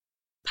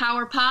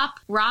Power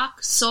pop,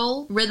 rock,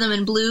 soul, rhythm,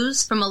 and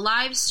blues from a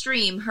live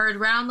stream heard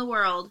round the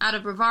world out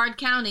of Brevard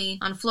County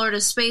on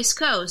Florida's Space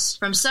Coast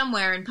from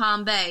somewhere in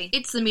Palm Bay.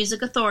 It's the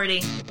Music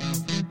Authority.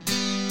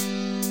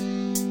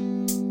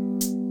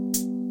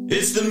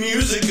 It's the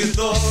Music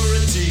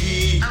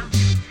Authority.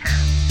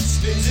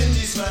 Spins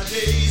indies 5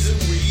 days a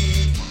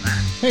week.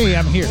 Hey,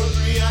 I'm here.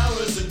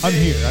 I'm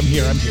here.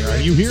 Are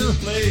you here?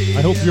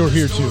 I hope you're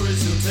here too.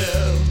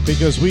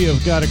 Because we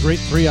have got a great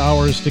 3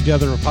 hours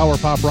together of power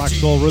pop, rock,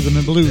 soul, rhythm,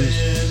 and blues.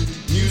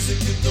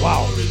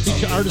 Wow.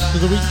 Feature artists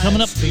of the week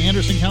coming up. The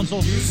Anderson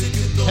Council,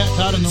 Pat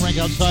Todd and the Rank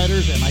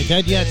Outsiders, Am I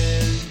Dead Yet?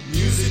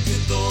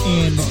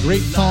 And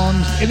great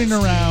songs in and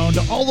around,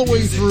 all the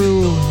way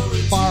through,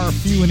 far,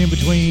 few, and in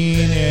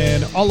between,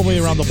 and all the way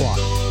around the block.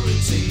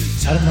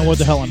 I don't know what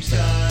the hell I'm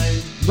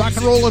saying. Rock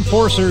and Roll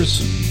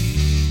Enforcers,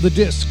 The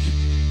Disc,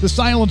 The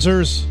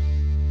Silencers,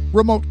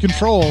 Remote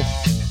Control.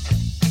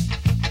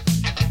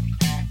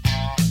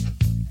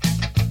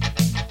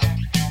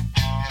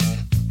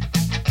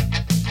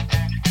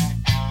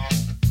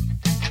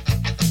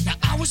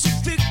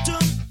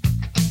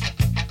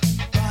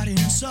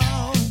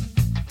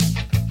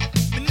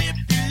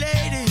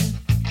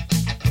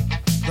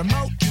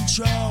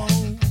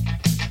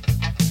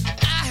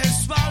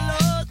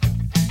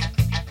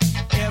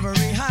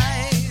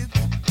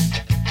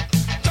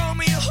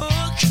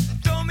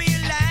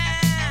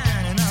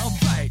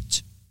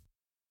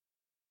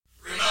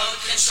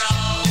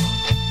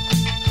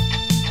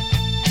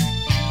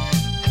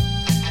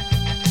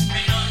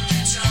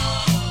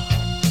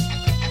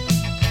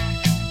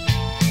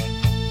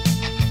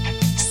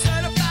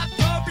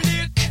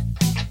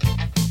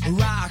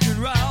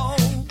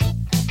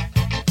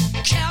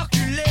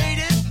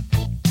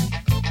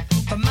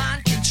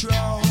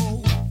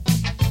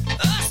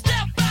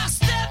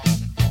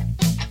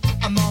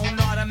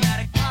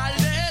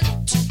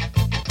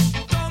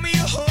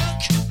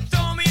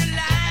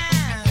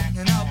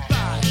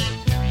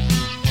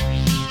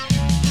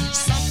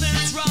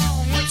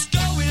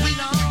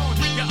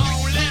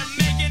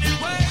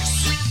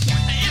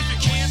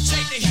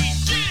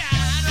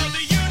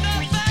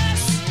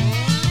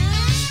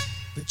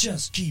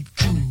 Just keep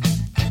cool.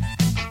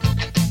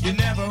 You're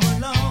never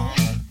alone.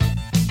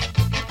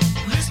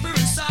 Whispering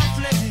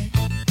softly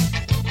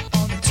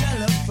on the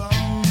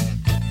telephone.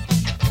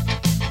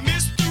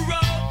 Mr.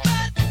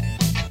 Robot,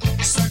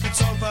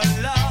 circuits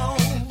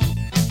overload.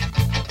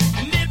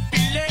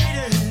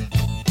 Manipulated,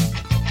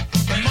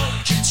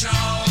 remote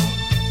control.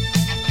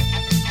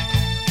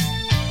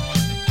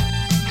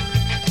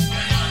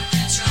 Remote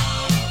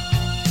control.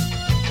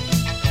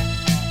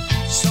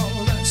 So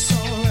that's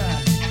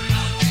alright.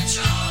 Remote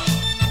control.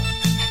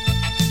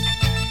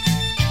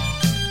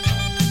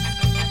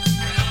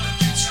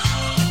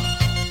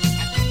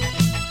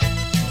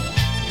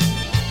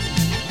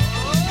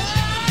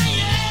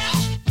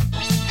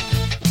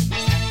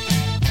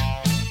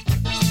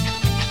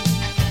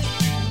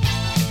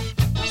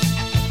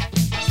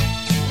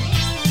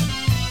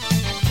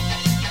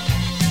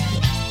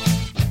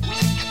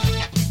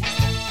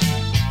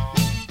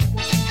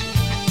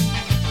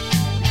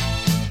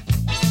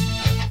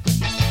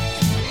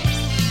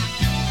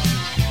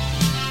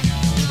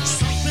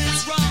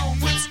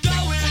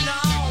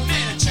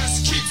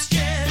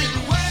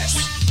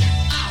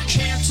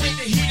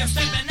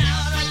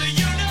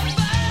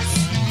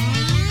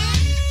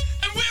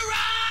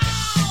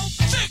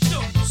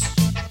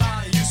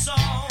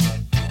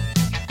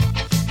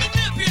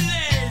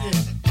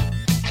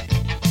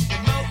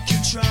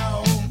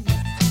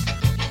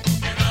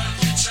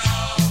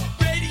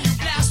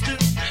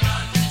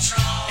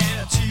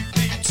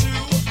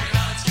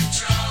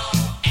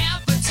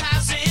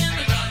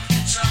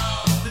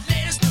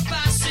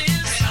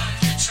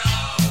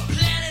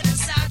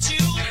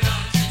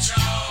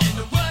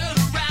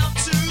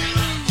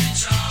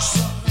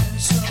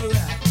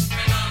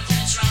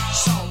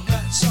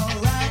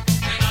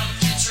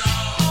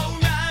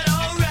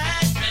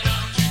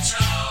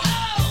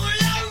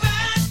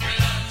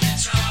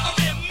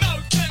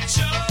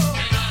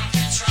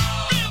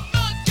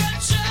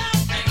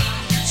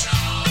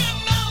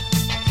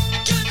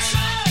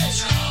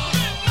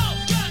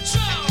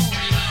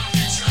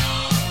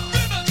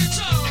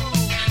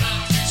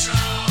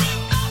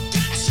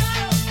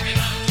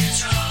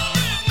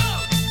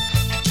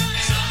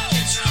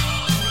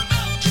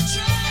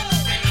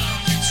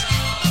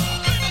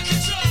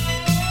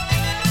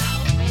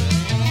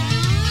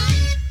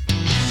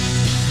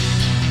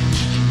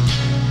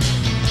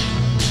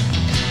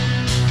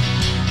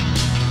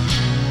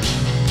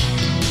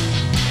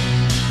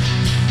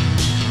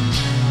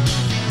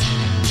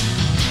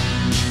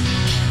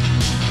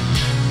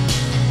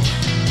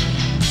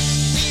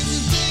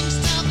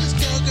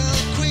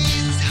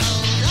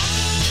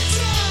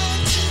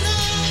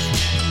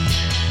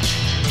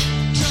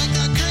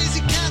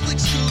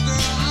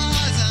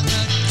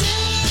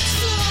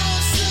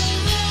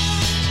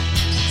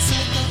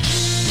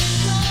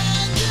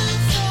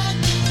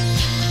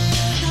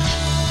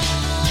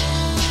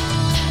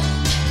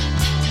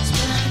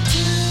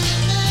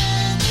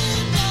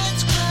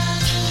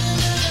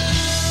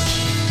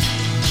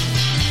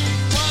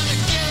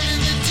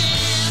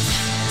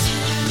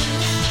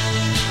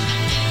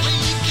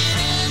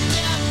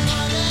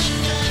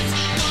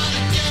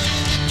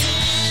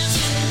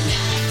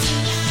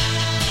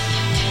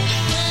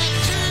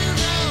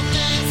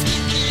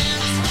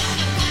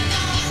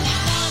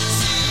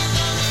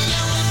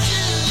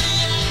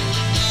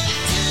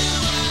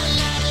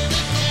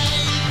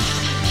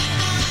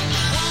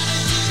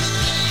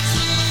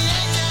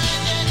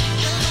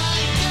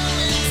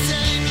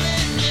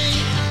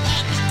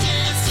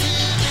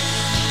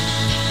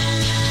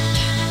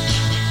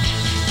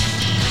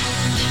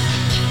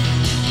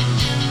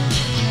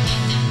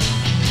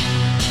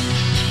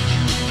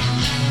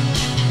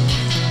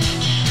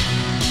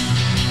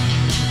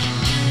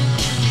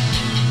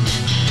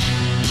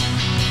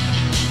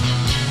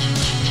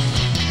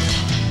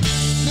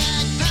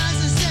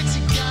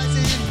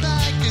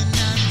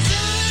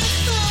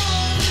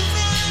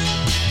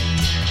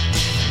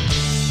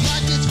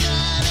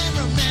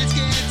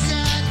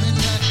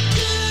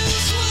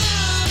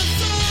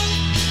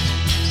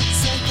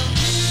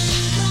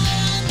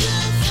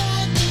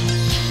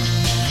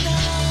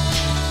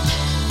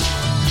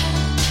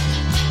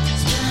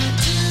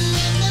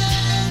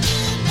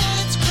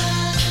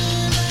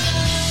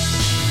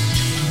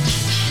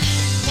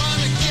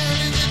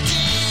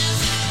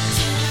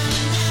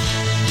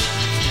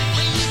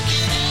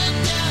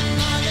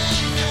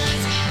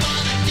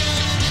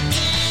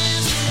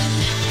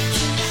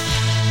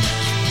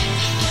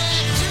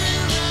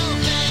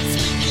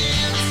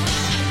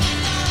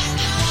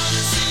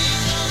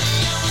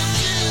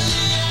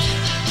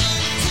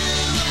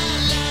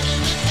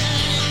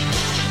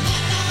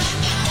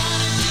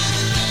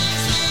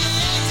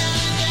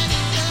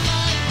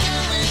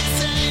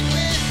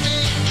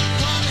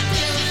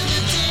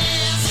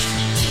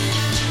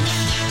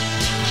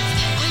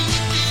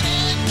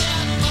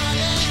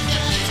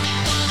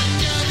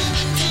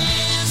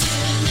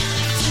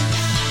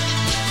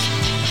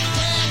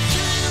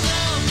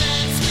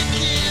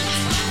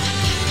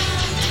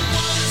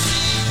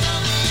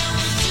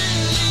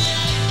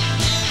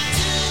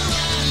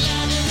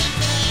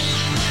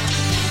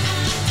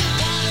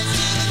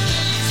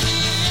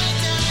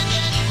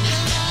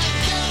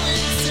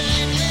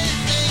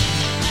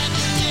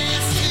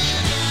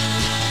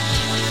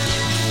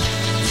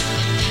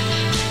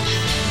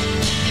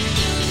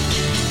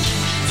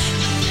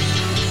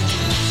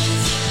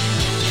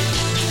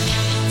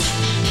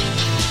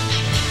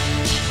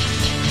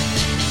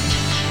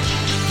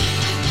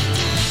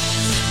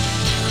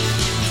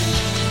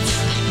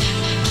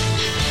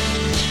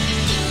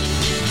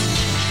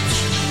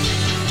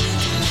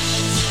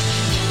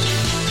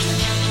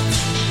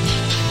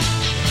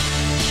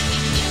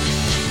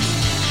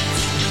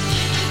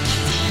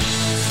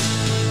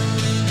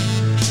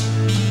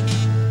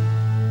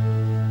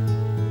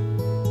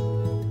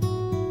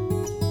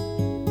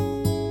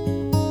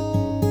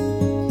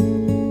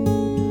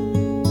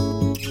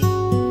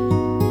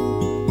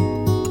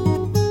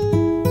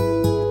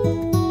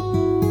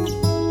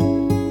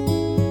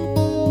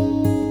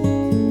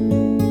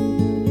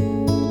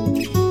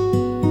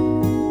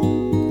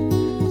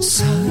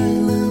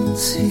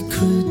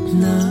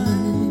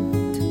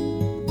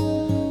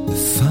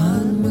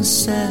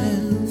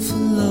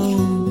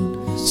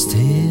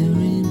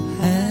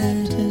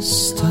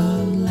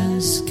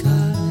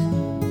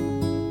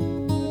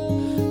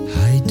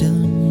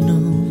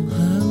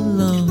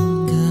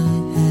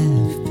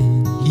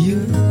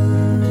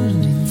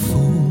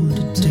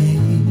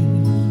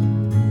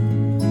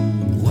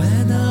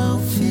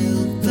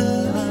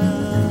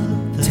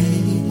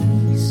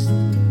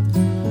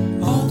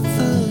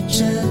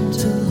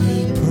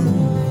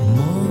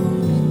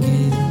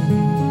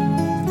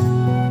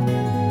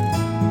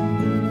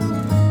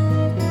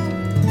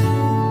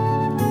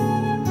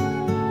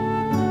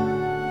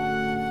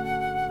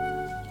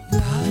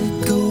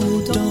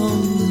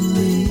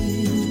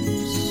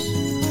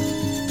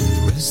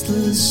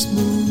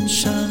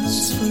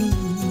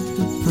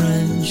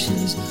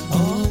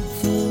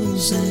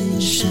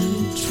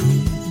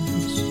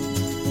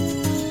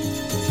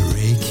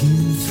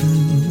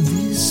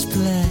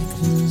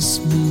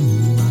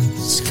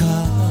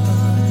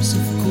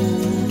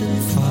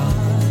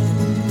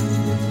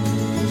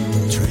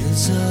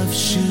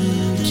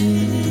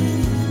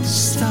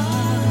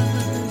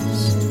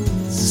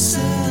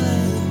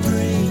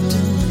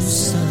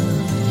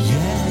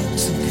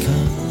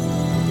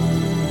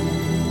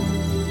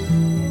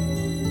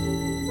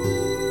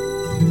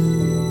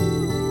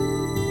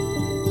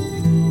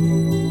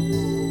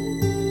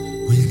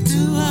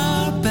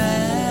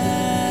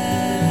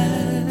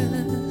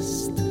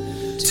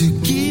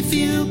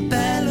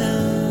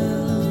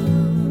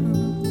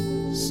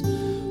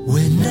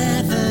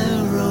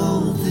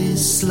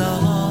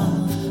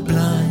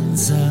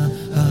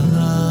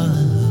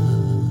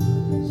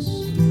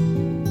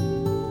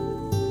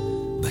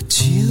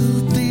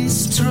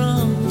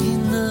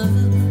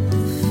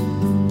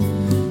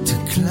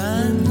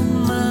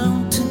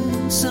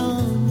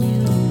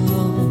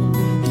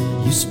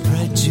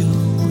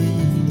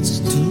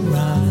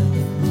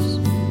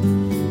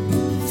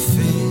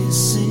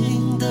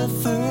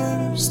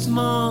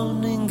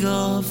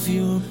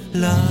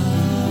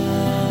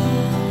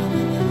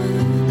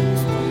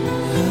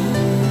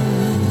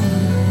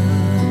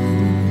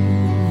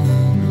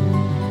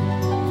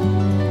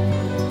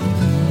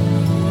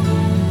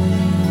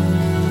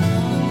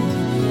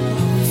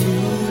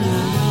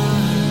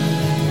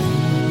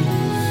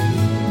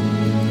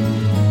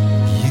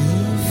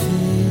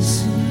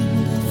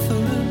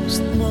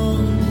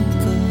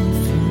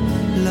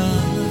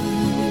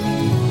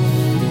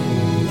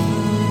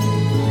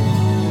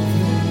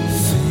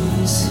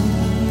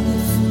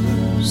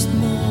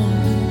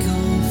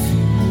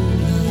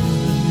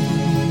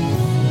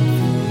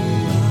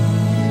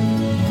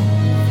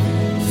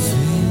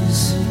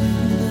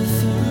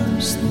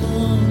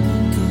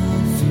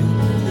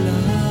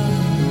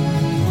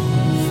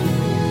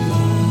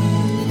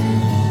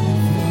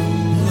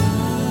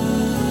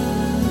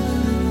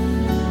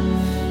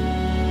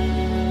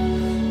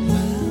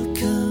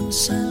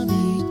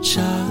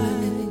 child.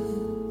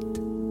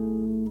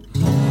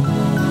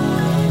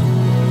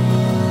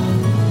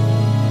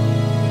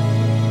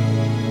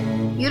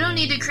 You don't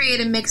need to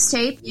create a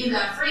mixtape. You've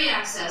got free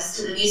access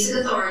to the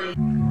Music Authority.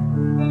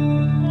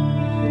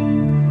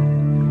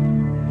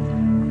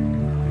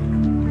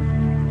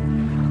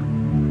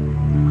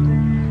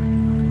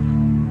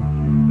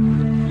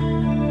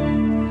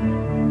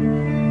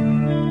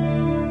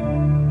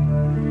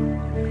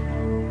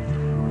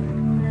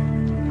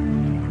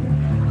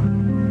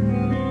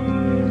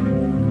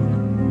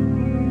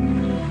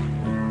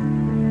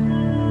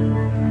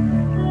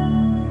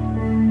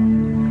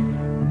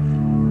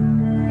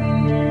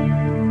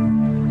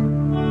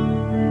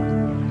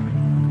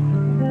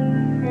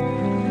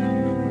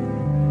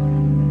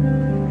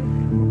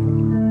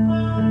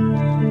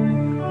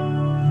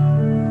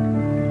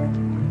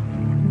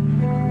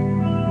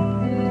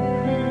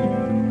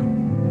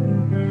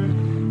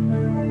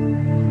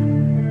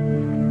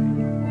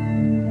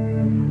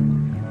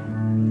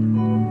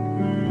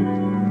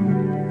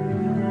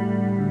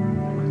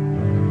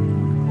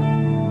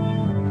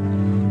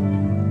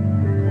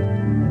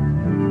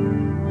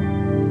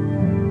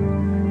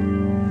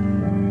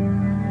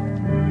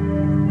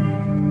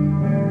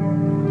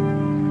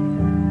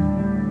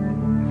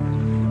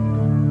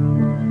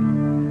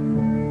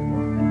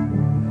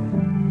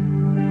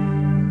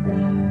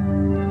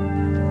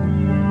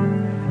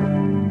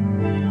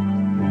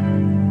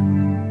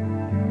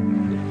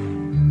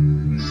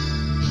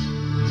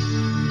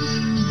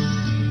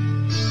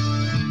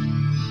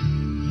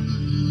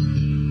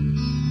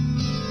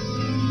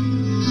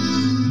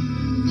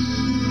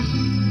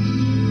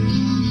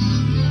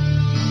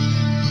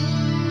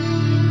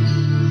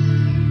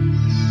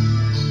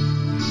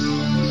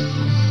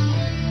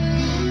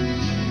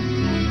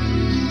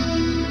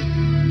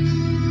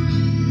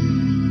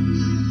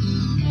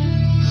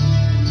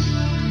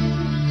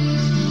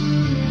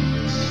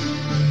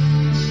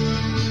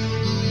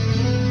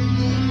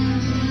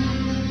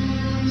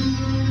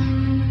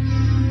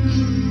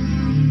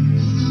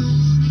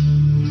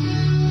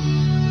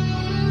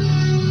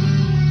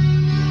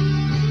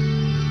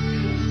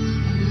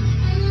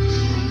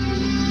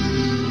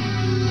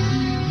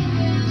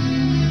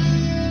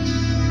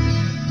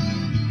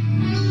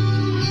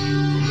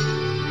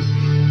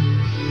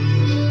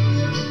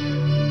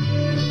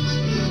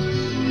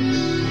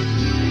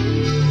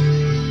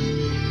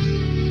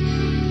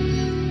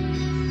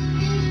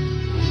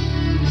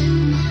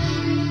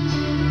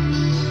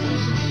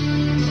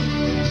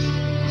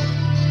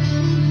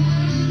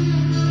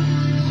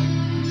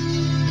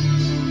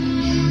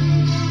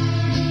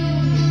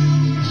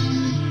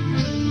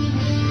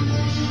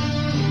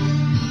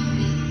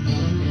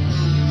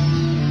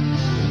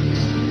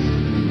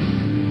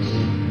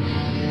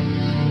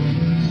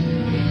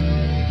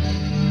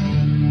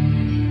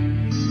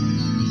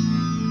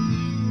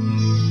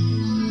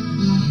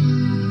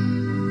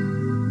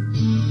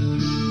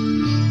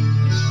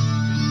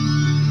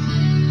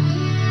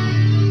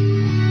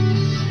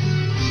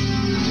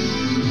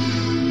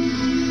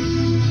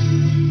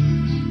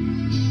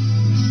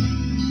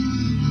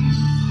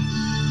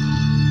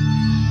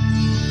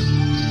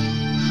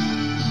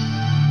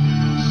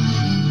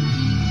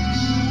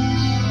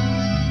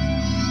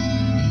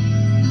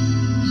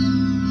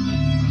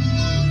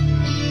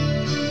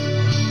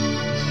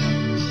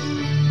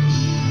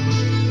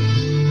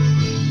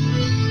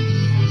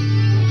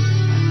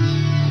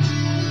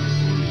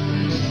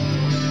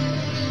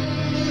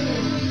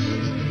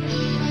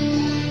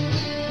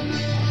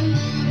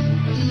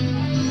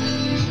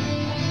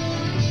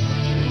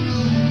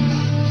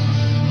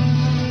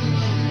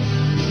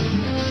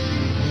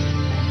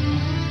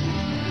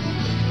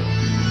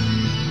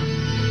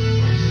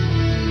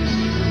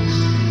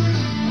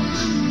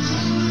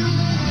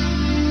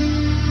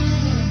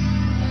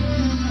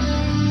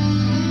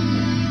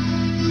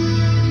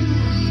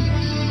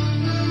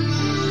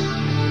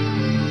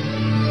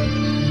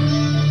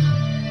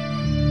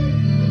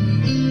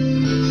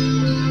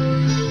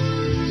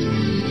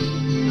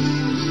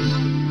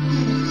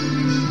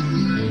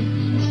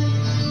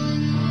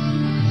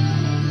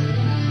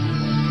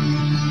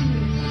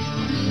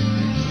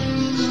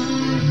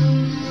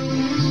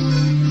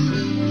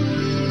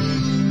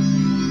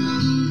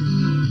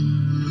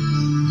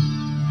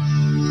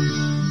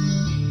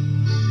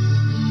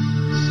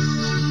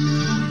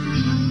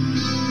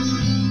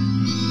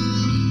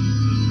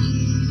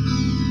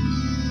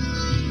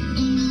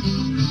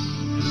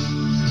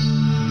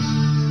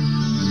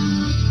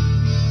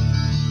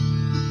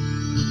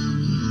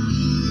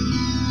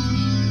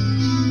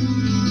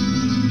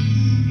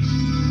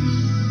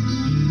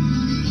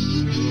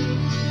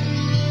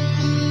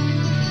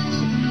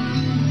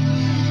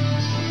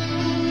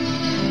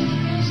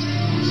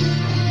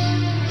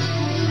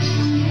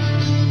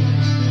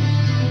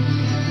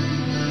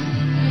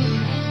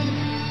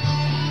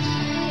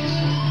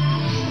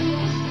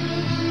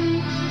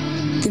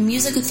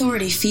 Music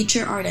Authority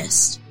feature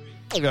artist.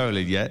 Not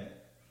rolling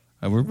yet,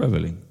 and we're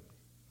reveling.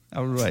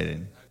 I'm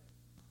writing.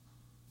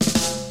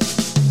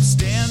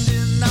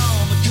 Standing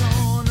on the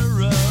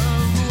corner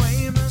of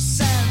Weymouth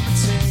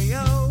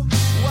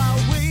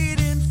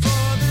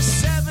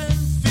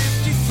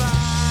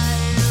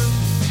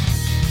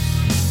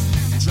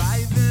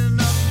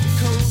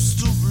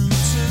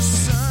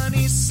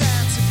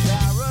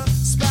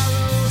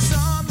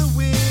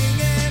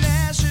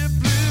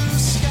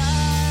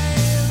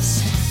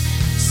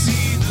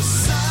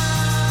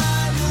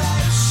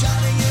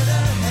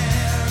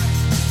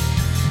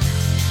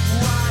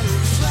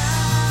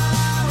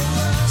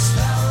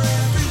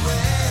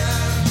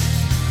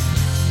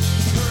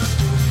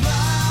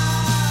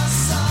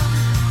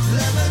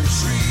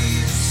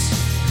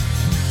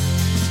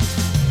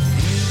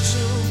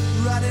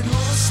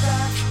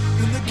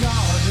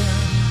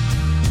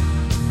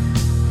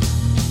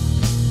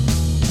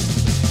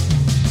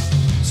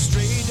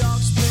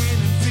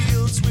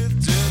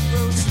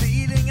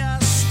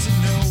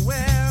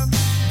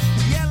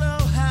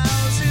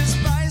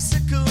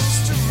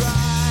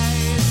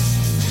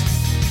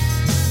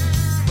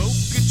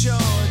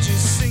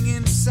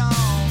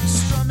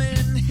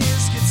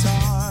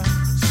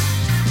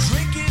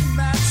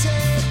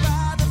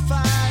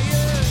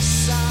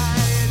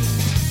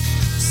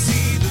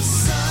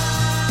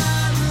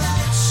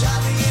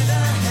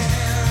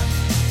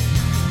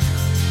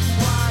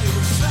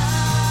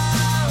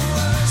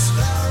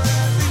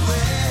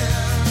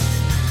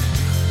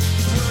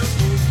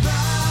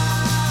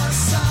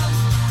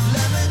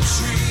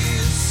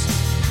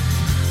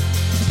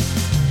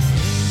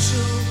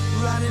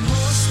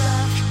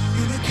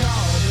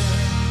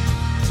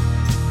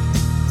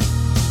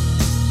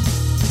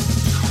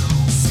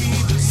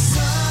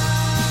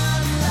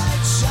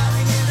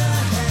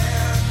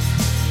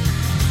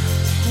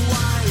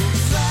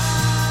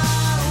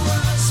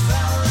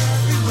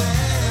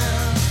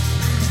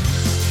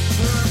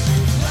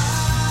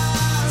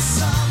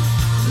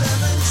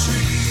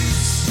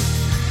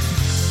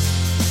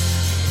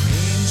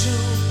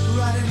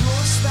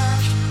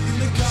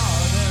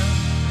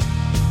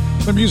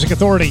The Music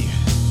Authority.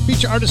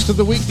 Feature Artist of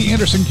the Week, the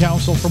Anderson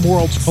Council from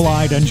Worlds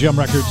Collide and Gem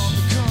Records,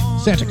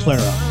 Santa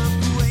Clara.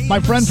 My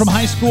friend from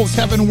high school,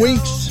 Kevin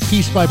Winks,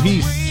 Piece by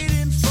Piece.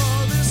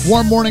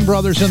 Warm Morning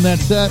Brothers in that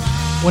set,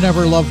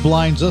 Whenever Love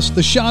Blinds Us.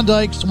 The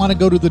Shondikes, Want to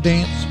Go to the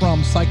Dance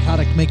from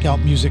Psychotic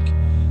Makeout Music.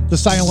 The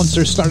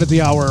Silencers started the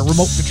hour.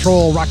 Remote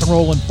Control, Rock and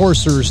Roll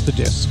Enforcers, the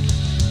disc.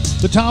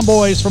 The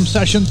Tomboys from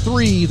Session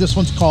 3, this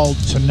one's called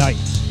Tonight.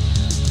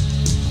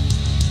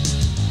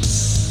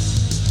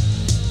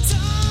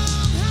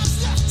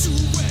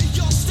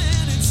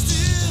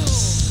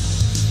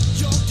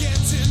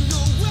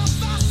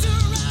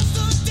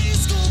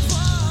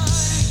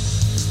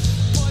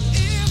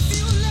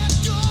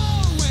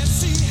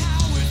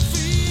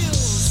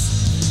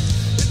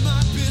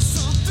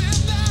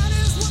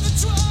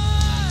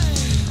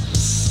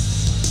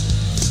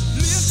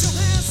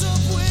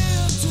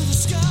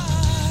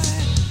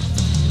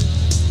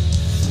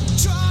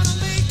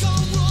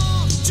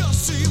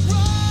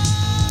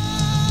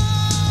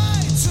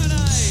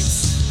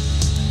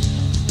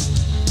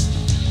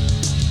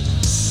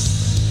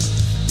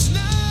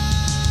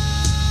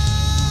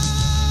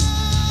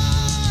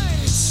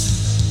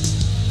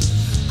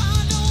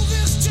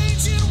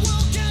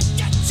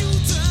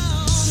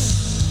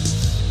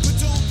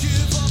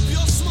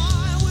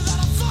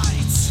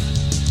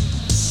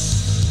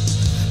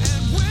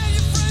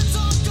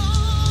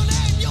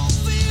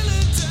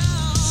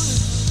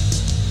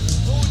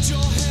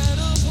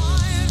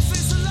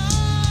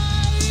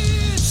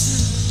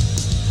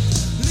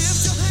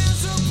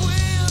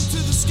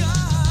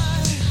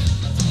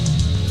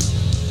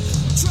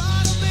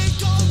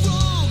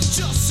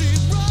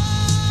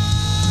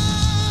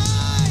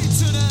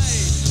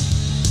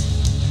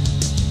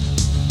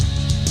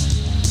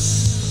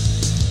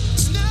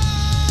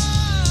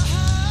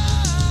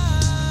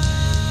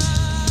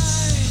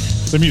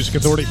 The Music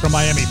Authority from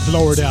Miami,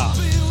 Florida.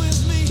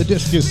 The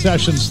disc is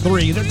Sessions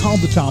 3. They're called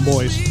the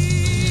Tomboys.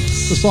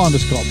 The song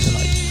is called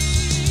Tonight.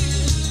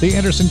 The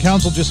Anderson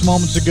Council just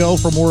moments ago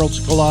from Worlds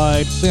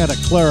Collide, Santa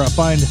Clara.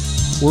 Find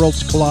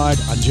Worlds Collide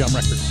on Gem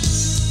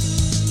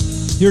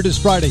Records. Here it is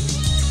Friday,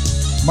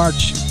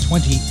 March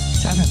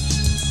 27th.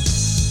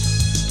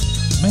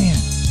 Man.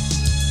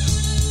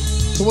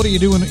 So what are you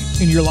doing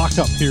in your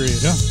lockup period,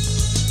 huh?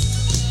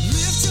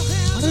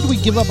 How did we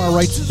give up our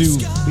rights to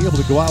be able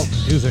to go out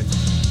and do things?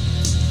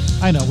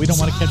 I know, we don't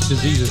want to catch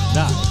diseases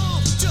now.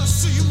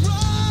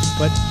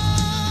 But,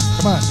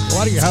 come on, go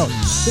out of your house.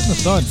 Sit in the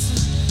sun.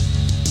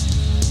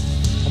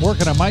 I'm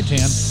working on my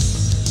tan.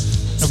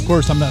 Of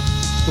course, I'm not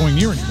going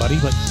near anybody,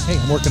 but hey,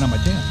 I'm working on my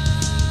tan.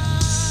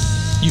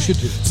 You should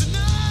too.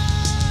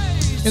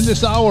 In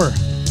this hour,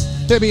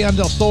 Fabian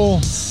Del Sol,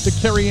 the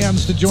Carrie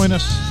Anns to join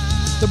us,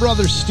 the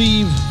brothers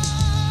Steve,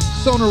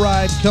 Sona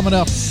Ride coming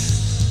up,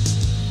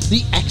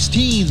 the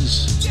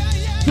X-Teens,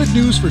 good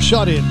news for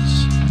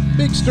shut-ins.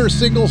 Big Stir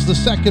Singles, The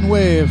Second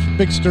Wave,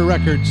 Big Stir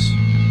Records,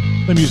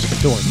 The Music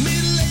Authority.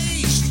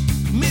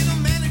 Middle-aged, middle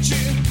manager,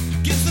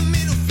 gives the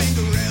middle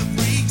finger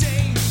every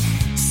day.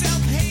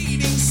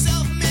 Self-hating,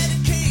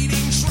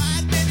 self-medicating,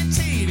 tried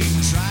meditating,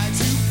 tried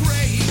to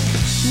pray.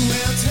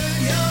 Well, turn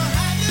your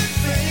haggard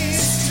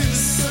face to the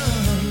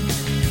sun.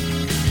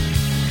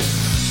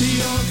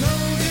 Your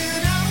golden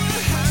hour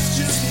has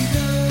just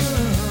begun.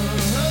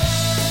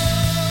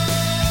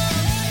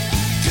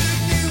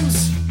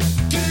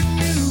 Good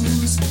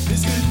news.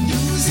 There's good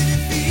news if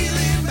you're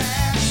feeling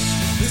bad.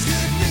 There's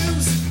good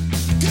news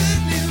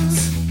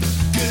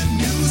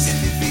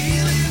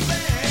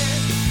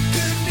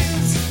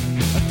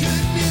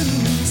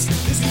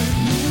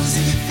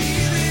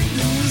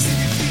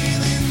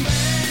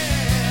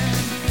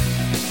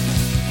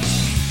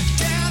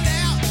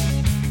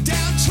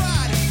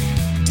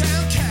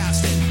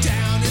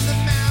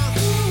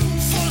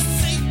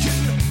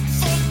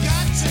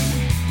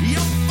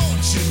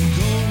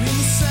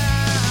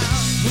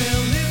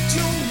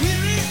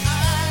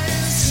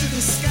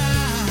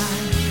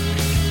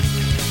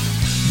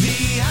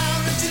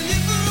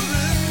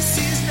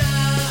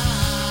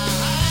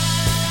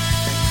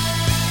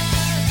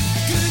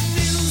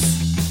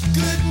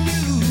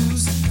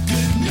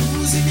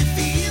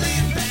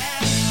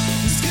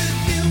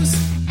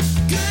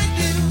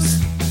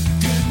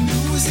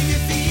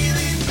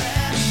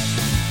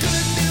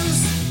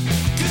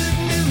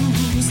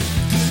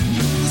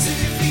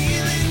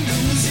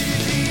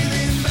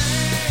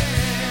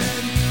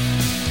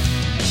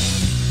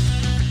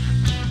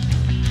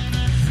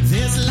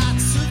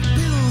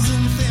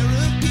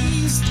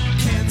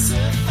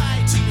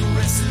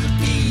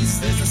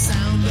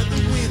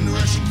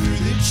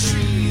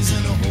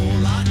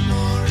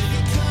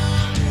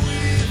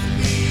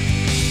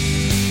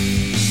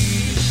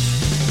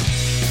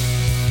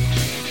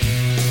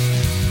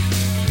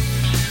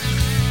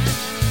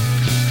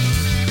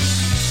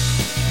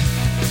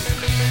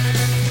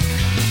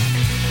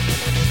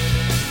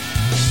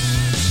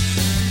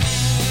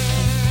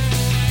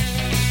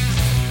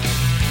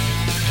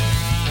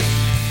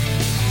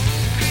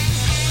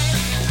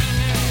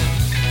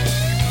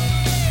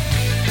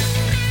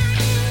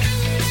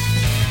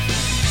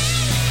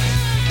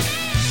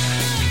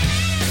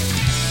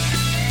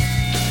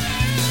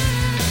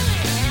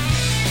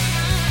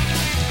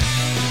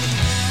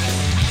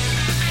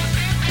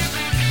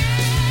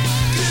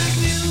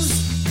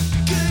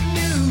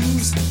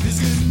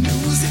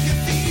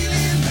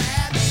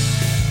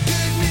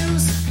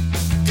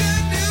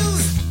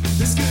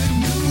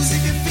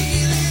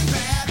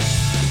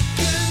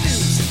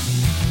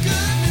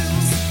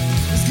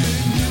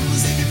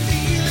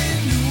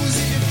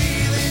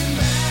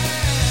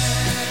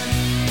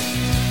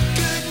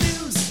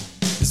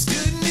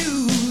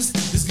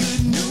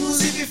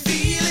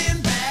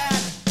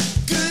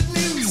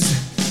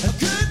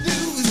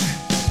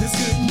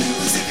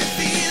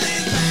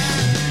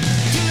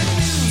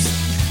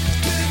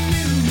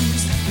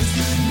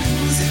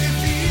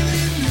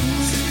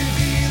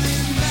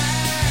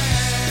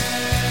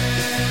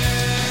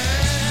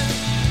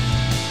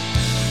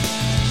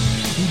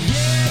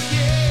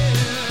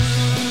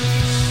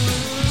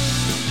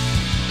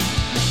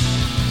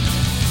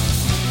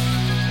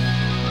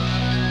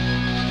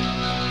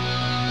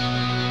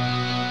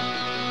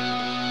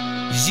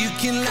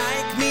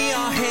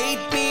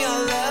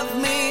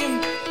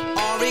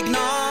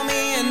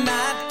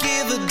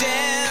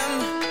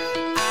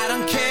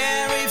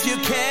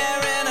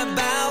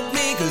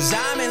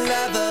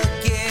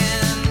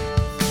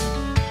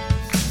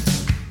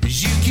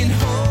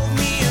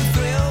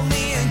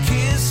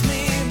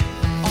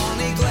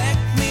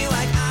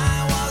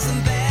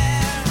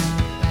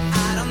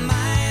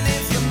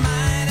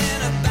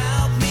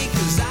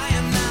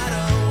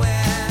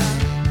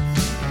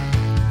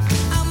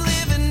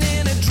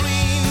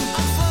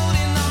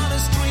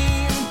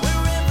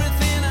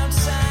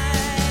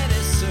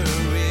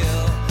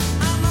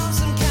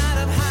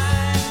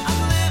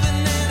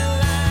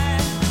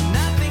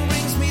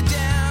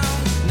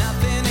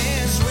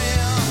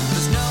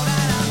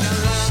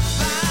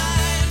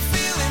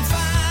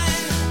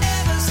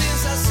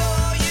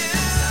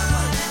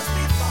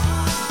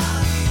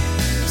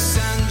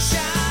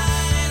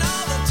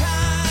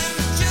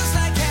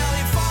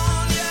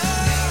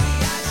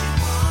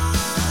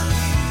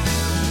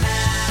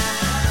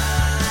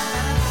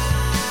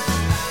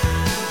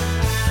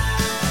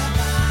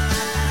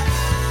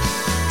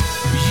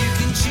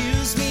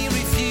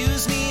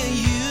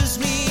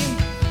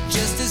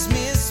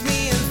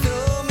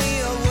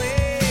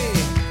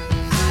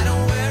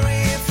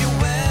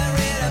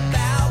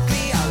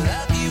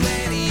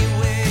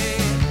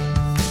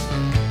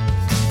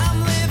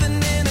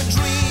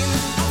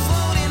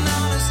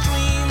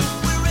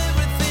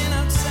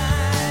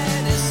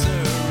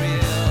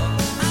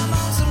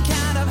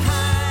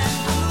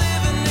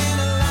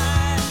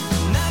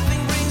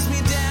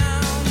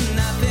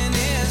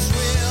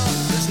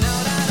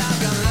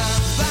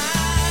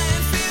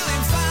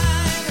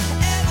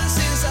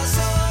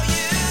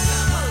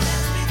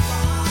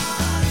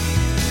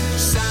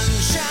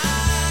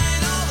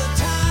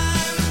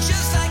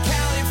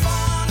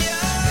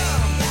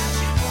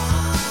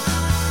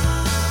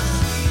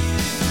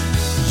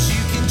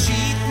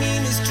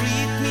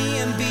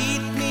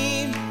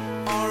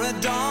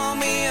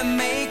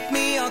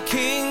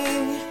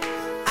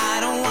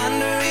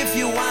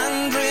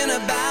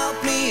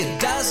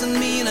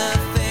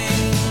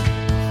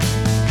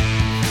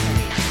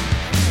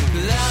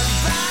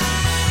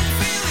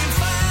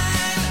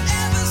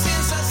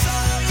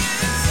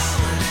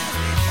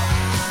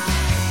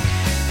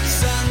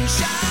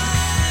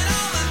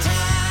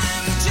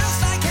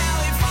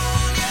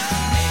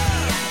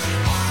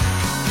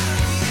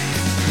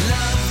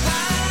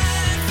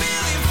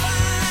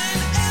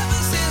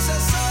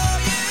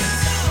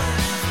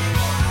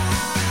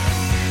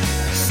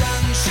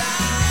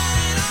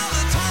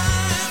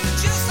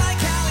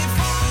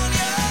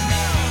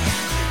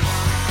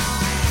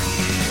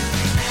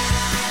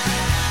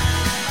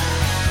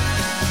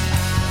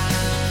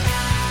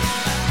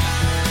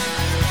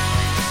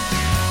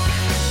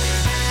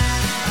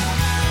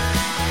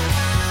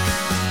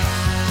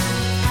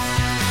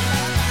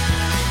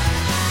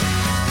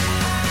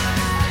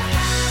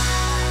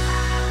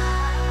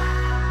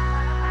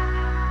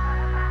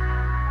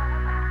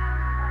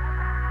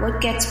What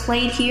gets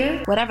played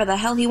here? Whatever the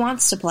hell he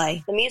wants to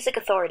play. The Music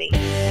Authority. I'm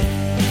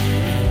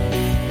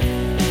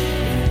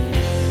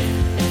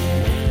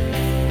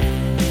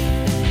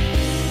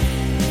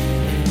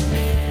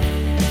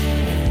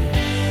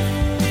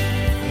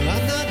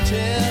not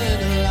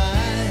telling a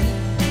lie.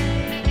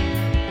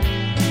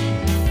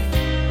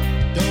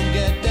 Don't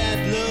get that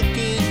look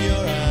in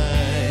your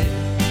eye.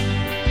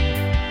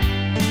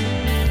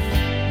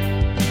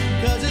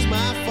 'Cause it's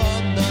my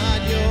fault,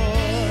 not yours.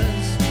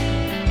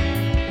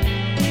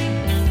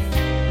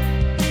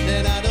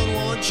 That I don't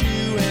want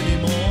you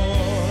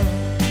anymore.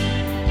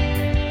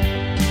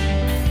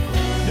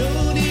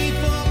 No need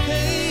for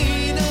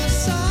pain or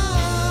sorrow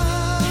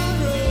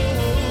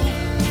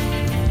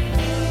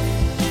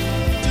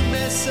to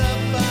mess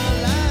up our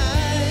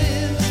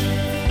lives.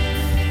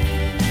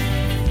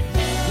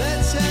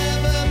 Let's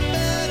have a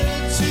better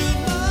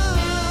tomorrow,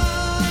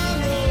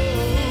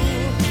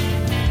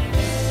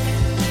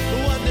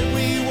 one that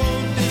we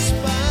won't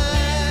despise.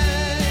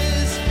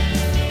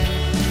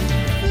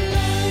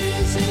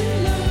 Lies in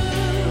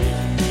love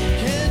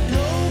can't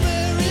go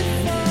very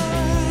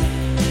far,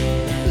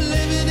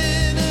 living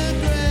in a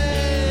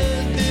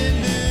grand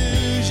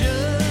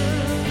illusion.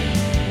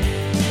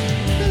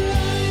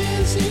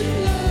 Lies in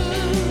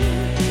love,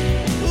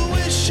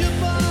 wish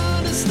upon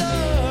a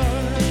star,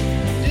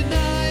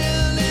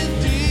 denial in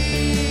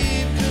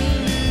deep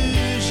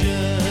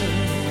collusion.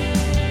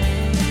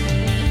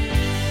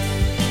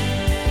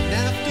 And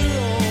after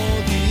all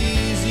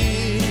these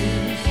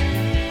years,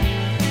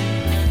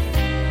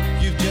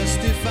 you've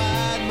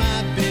justified my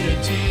bitter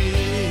tears.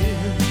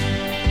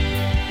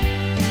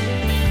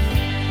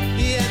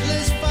 The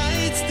endless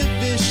fights, the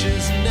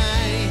vicious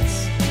nights,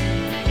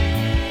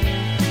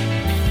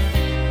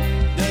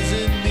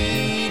 doesn't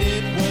mean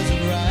it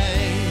wasn't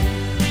right.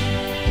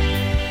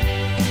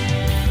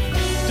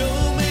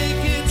 Don't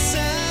make it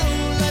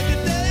sound like a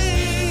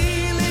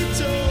daily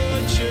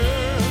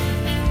torture.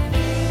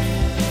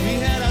 We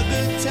had our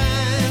good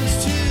times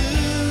too.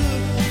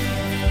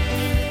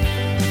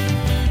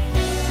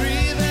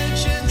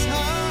 Prevention's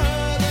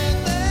harder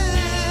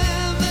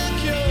than the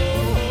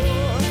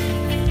cure.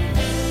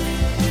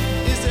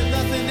 Is there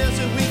nothing else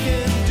that we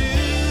can do?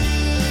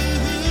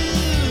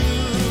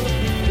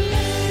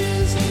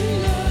 Lies in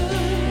love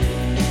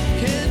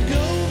can't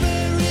go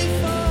very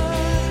far,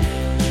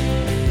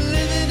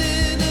 living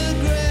in a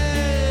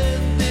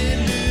grand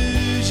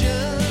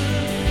illusion.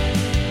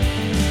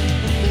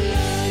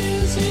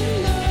 Lies in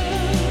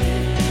love,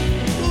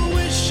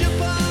 wish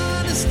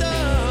upon a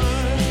star,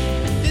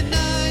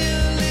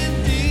 denial in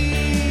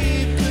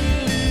deep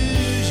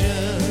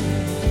collusion.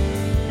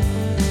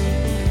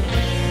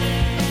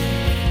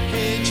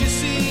 Can't you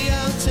see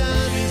how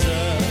time is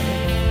up?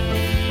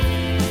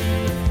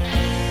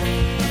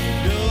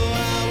 No,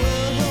 I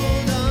will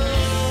hold on.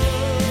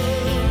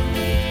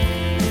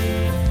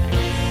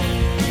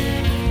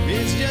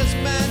 It's just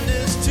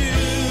madness to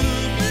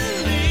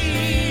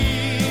believe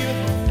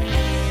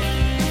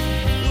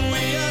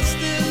we are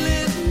still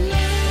in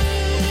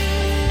love.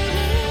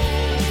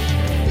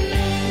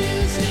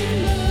 Lies in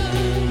love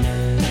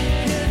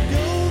can't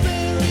go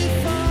very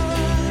far,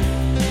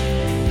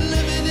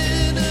 living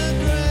in a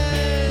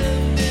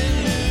grand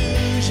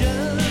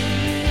illusion.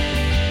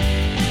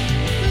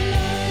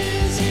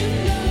 Lies in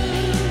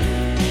love,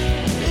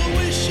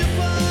 wish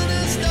upon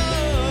a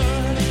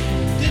star,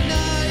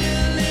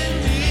 denial in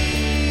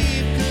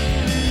deep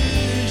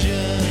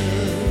collusion.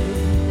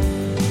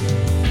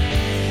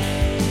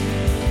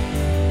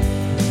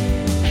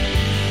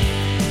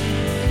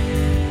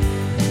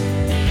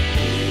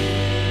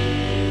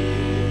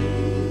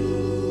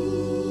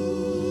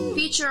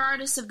 Feature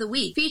Artist of the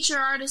Week. Feature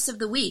Artist of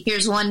the Week.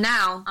 Here's one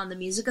now on the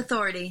Music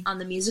Authority. On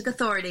the Music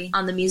Authority.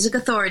 On the Music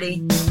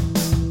Authority.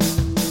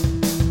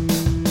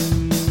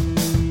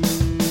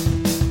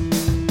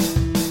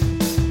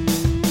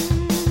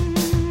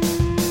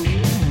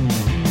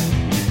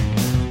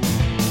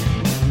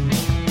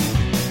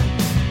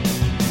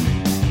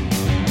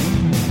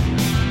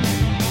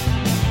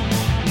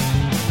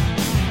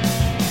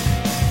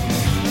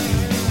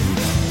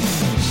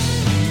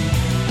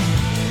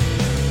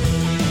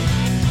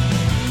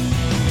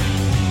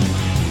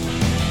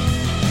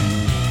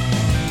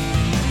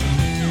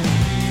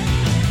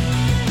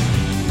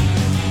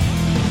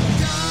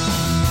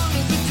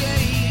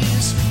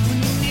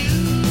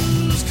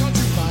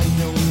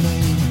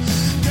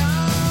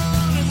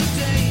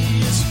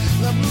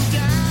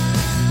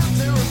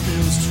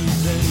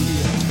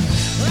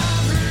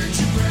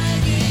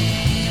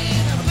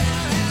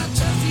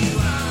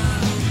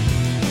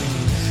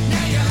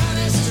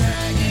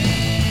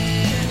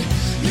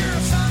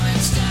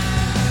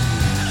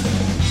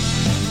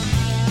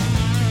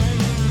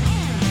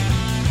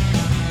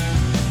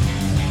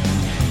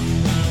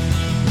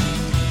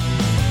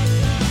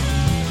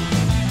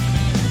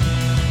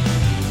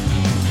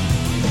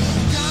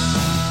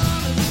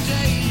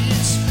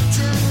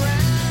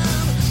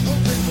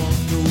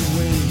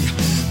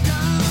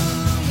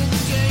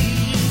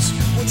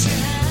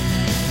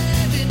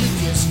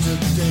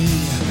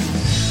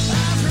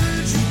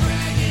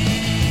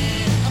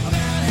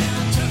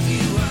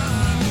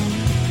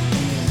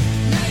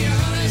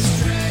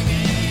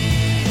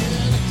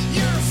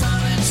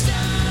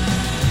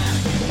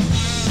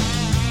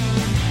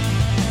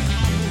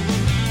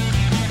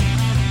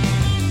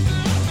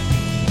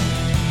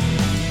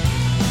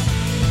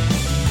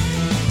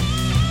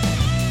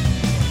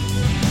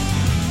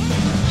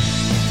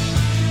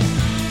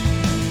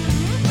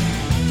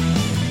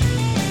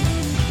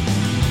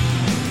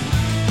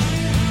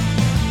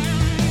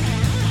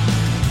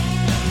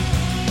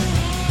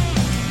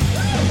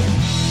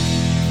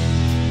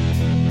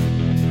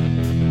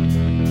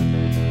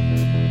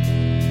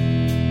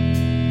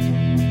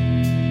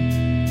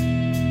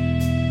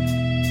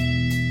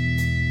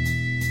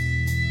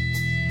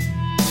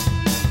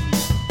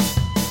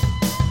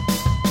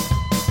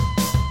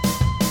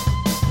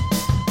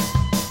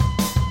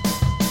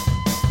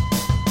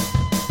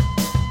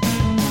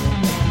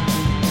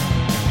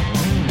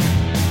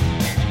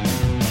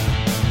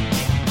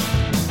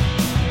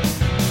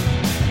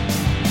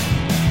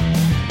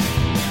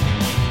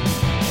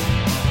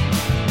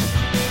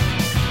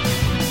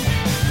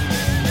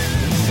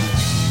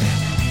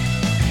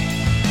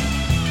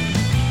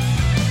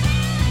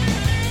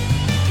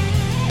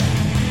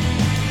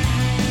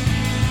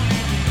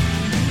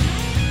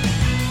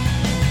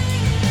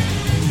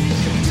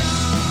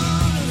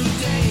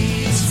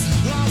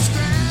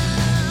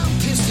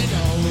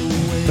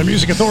 The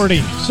Music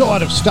Authority, so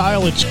out of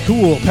style, it's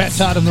cool. Pat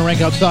Todd and the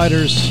Rank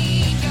Outsiders.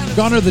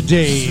 Gone Are the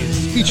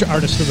Days, feature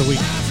artist of the week.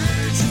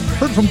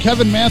 Heard from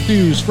Kevin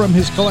Matthews from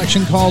his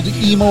collection called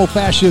Emo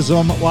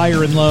Fascism,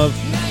 Liar in Love.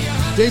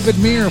 David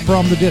Meir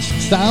from the disc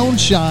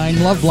Soundshine,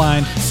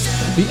 Loveline.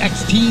 The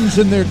X-Teens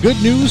and their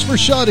Good News for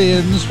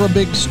Shut-Ins from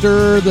Big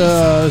Stir,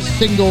 the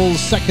singles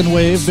Second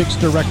Wave, Big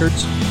Stir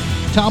Records.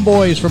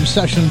 Tomboys from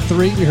Session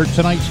 3, we heard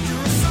tonight.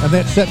 And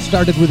that set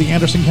started with the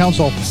Anderson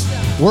Council.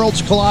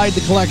 Worlds Collide,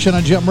 the collection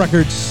on Gem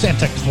Records,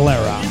 Santa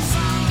Clara.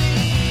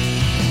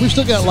 We've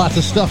still got lots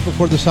of stuff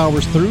before this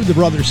hour's through. The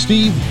Brother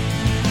Steve,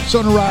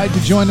 Sona Ride to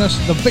join us,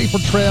 the Vapor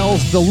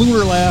Trails, the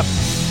Lunar Laugh.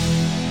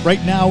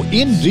 Right now,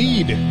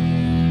 Indeed.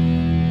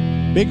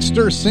 Big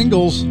Stir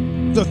Singles,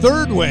 the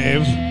Third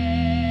Wave,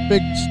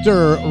 Big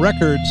Stir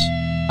Records,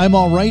 I'm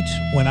All Right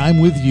When I'm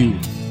With You.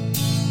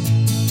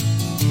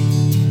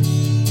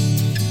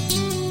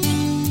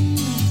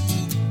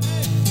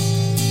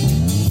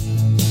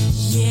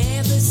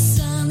 Yeah, the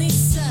sun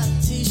is up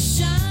to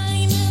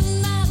shine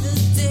another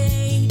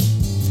day,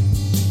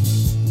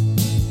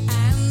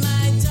 and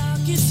my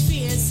darkest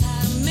fears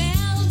have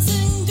melted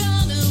and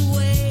gone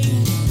away.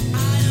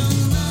 I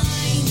don't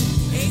mind,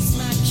 it's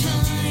my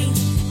kind.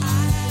 I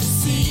have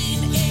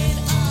seen it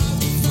all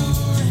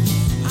before.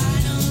 I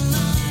don't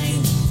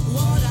mind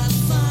what I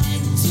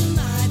find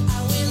tonight.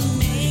 I will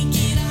make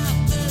it out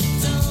the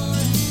door.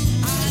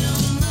 I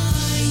don't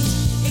mind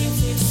if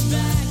it's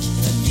back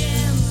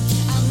again.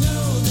 I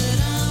know that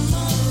I'm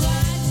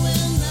alright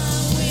when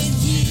I'm with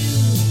you.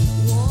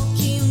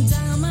 Walking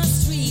down my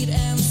street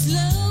and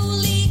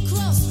slowly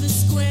cross the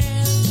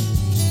square,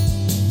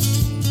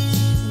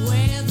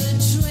 where the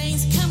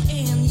trains come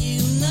in,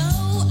 you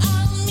know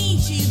I'll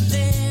meet you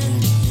there.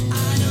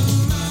 I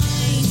don't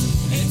mind,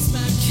 it's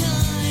my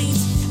kind.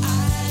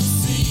 I've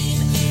seen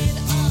it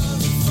all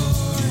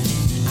before.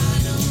 I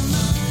don't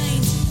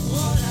mind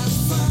what I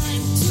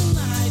find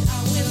tonight. I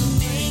will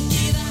make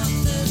it out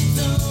the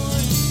door.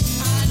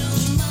 I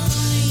don't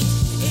mind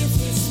if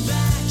it's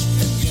back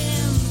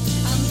again.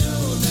 I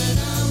know that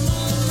I'm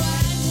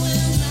alright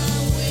when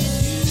I'm with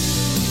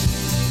you.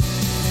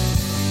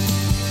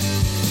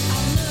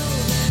 I know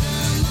that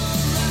I'm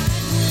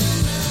alright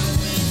when I'm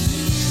with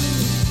you.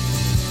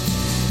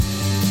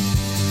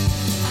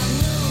 I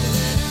know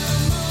that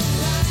I'm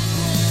alright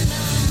when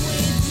I'm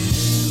with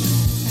you.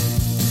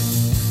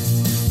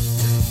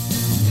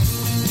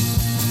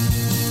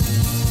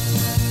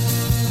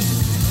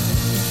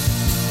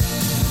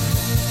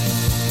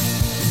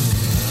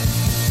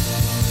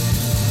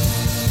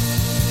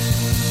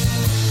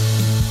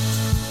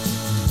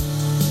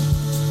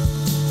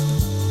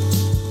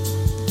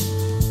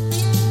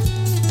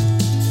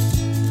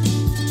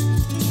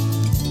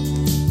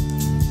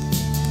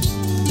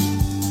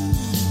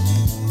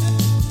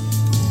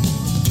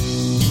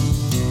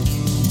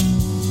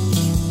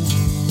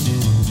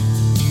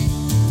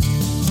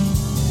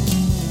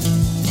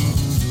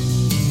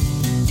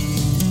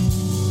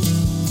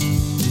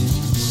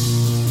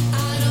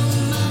 I don't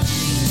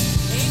mind,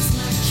 it's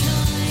my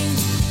kind.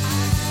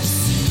 I have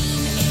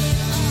seen it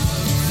all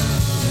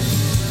before.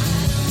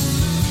 I don't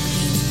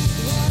mind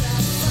what I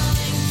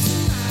find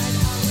tonight.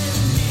 I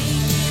will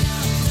make it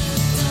out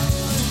the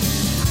door.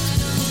 I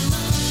don't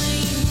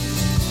mind.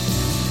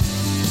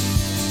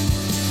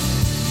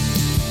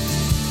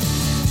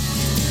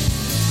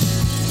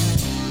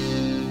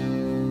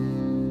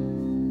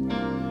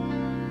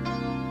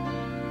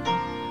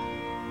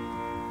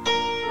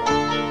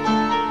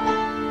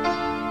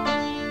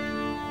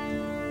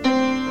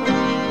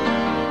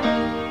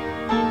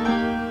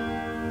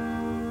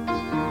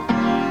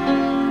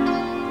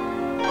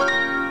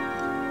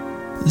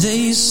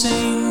 They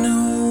say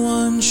no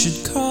one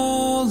should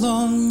call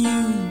on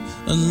you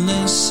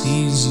unless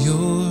he's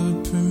your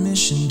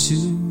permission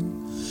to.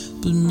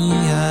 But me,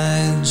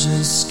 I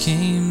just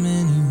came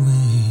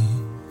anyway.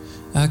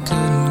 I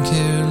couldn't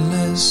care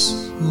less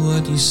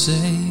what you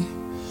say,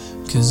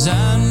 'cause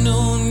I've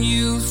known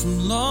you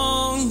from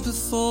long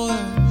before.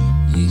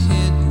 You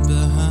hid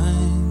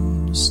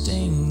behind a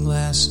stained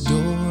glass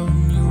door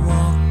and you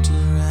walked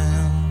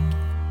around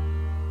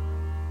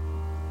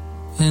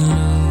and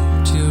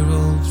looked your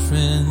old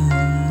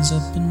friends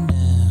up and down.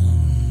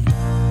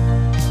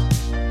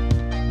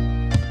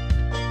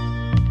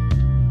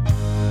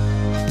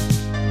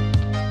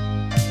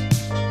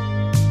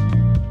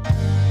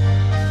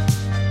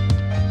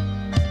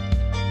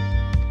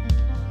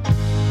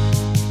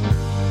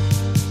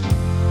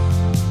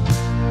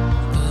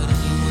 But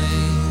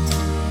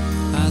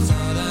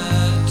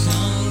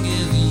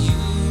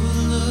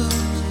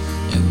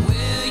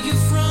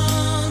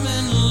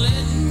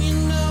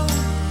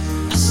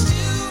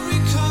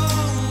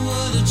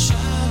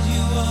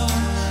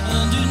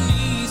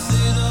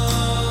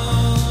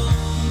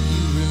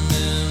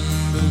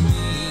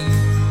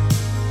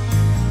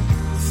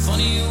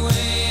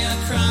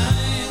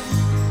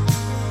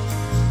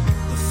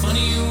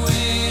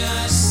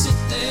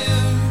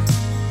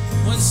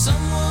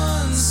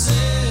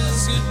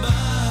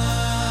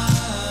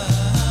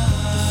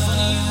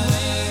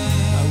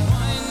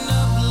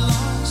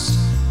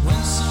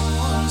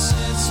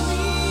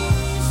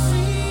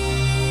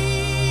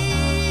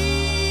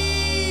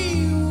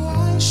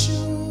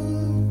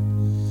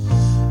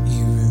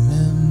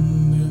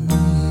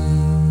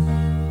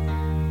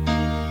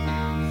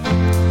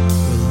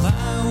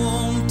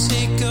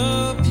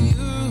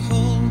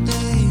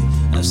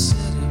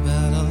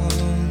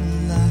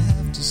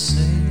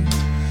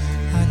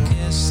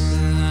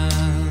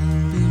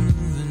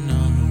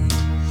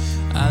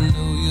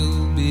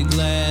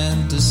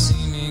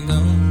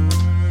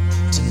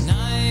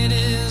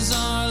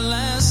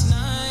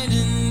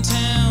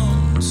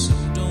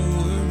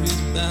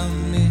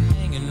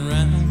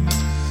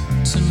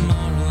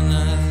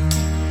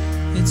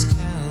it's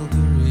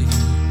Calgary,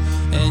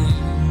 and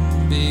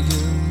you'll be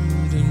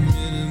good and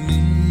rid of me.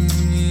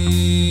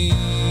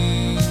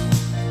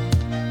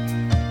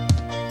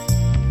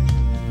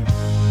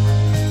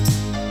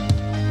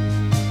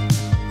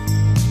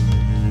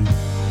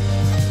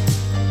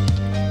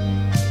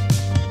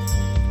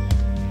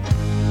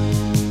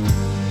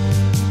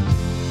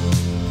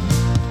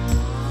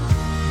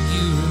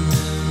 You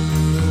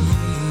remember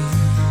me,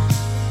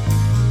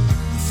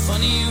 the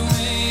funny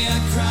way I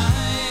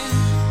cry,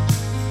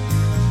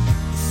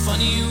 the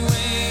funny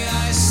way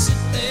I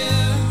sit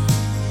there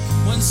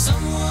when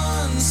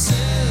someone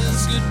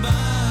says goodbye,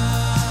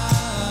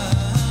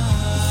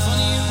 the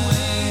funny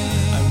way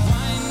I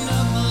wind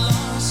up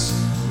lost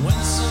when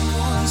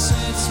someone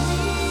sets me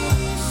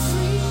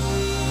free.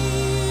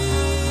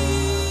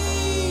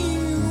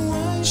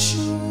 Why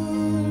sure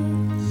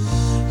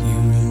you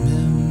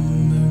remember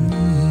me?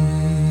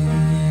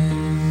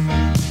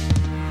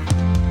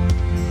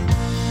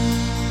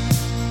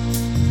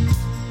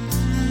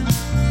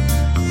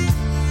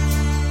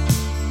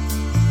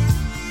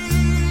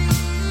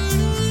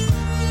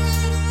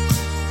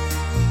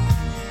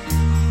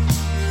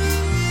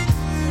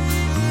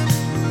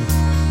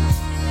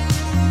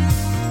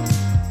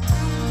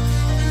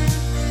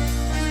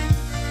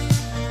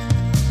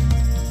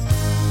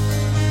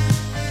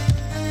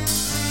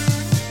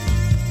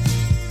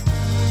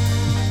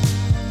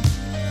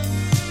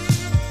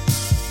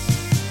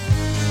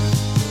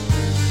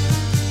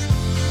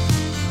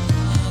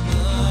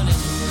 But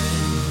anyway,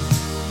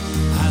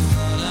 I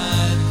thought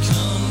I'd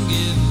come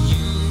give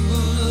you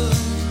a look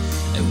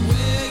at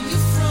where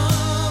you're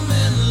from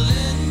and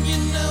let you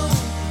know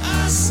I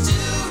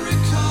still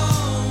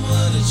recall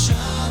what a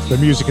child The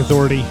Music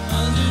Authority,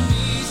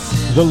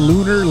 underneath The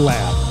Lunar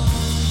Lab.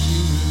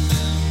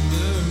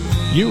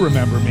 You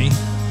remember me.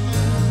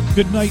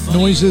 Good Night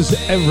Noises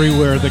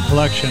Everywhere, the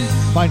collection.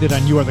 Find it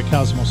on You Are the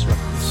Cosmos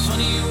Records.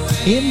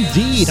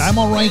 Indeed, I'm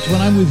all right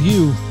when I'm with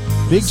you.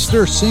 Big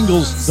Stir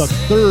Singles, The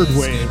Third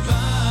Wave.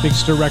 Big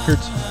Stir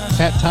Records,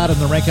 Pat Todd and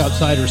the Rank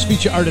Outsiders.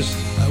 Feature artist.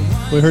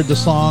 We heard the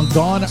song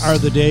Gone Are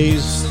the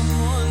Days.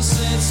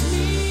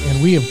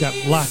 And we have got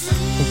lots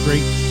of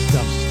great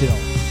stuff still.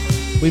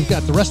 We've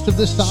got the rest of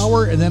this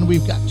hour, and then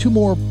we've got 2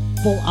 more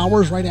full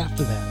hours right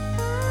after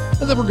that.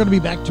 And then we're going to be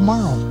back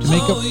tomorrow to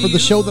make up for the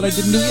show that I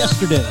didn't do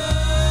yesterday.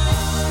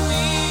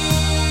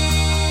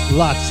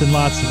 Lots and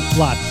lots and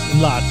lots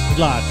and lots and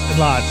lots and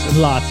lots and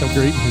lots of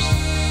great music.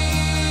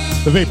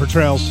 The Vapor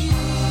Trails.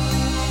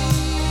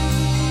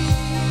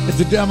 It's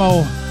a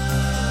demo.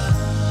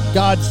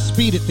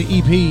 Godspeed at the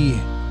EP.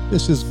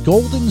 This is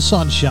Golden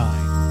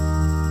Sunshine.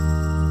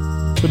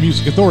 The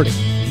Music Authority.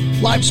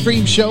 Live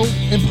stream show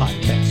and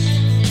podcast.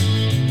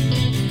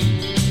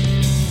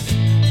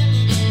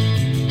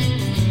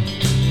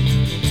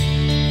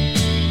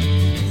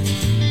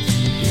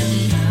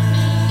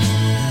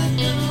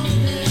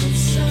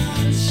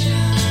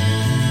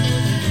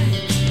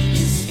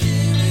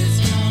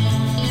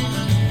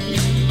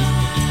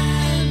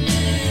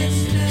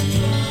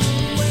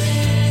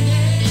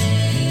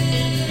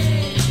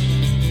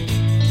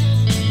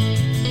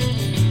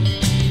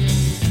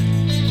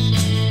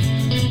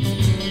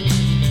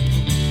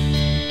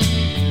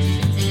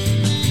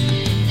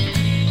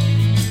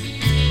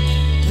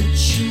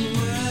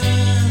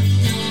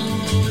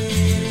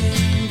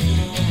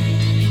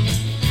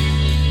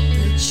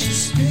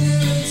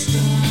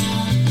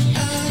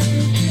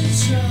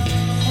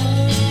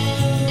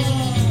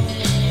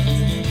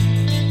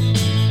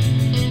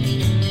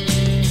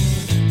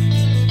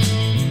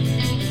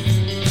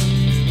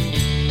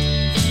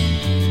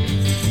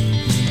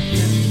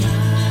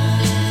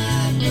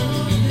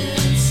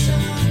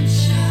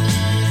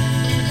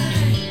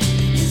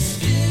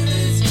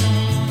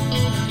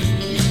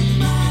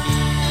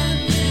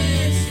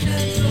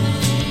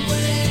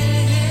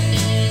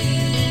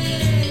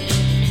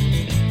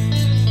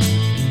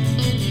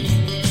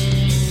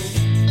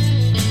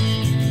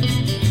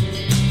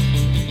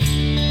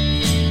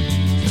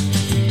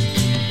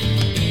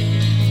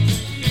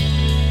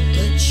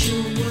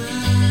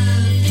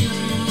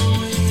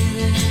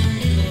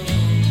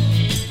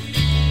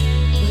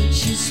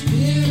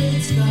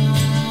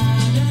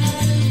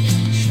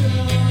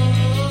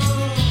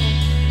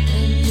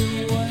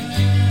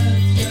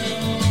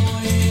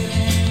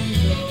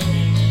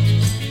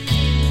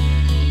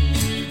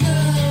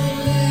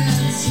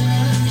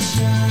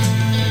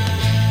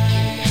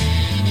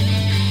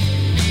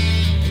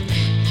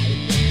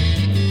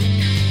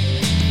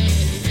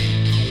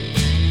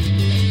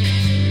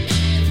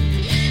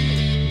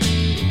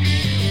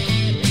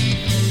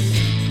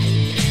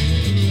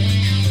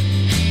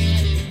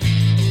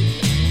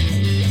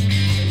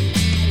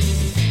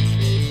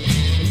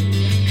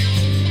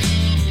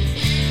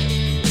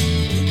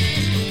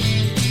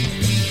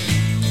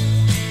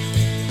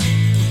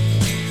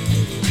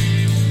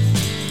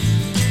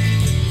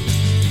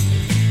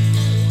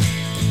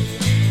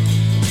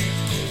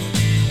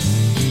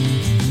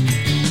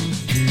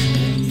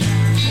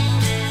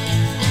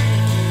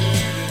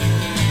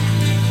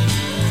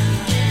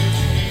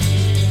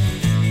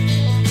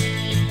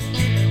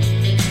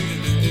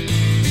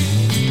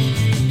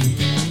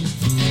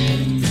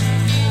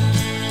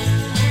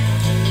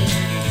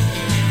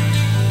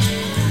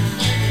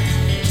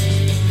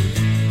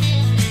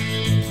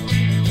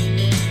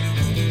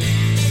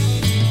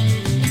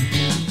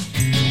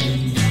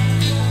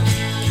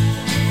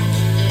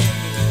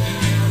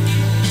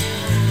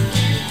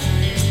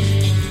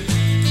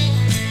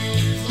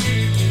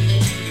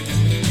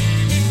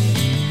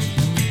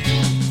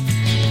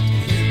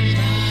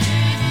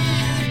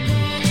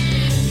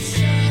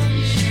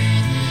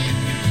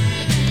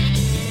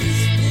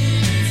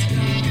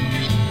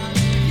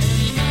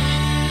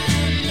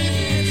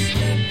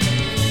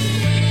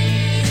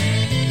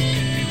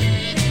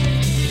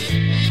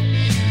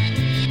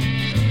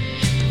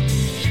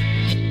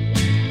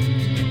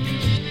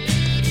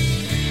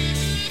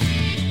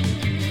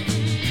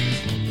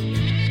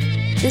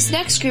 This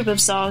next group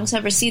of songs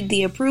have received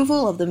the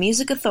approval of the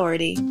Music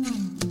Authority.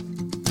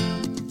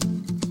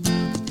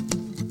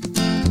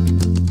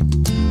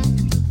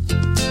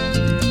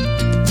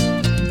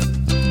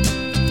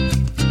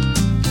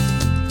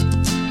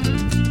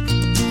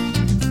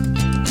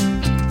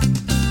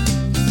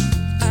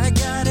 I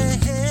got a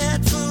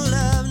head full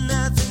of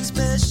nothing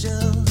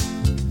special.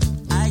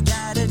 I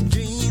got a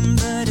dream,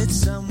 but it's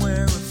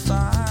somewhere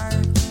afar.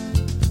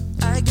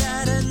 I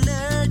got an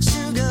urge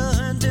to go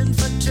hunting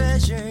for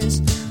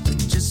treasures, but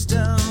just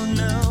don't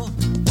know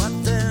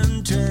what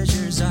them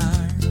treasures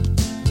are.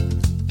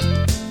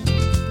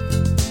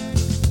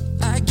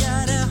 I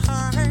got a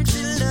heart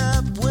filled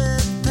up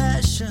with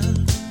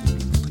passion.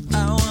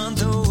 I want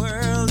the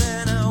world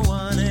and I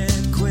want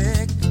it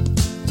quick.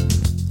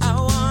 I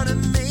wanna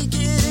make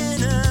it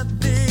in a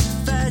big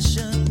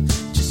fashion.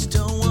 Just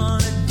don't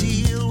wanna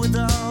deal with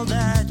all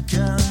that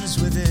comes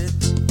with it.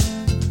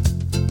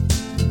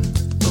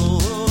 Oh,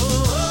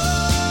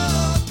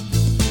 oh,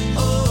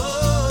 oh,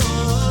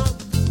 oh.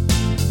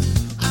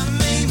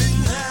 I'm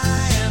aiming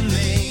high, I'm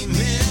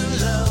aiming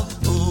low.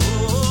 Oh,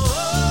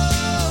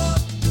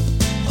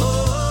 oh,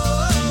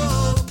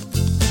 oh.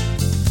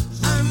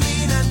 I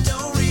mean, I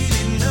don't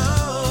really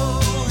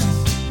know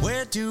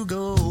where to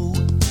go.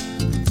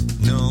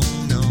 No,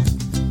 no.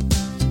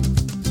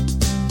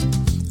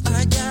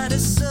 I got a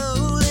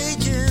soul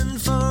aching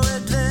for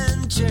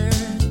adventure.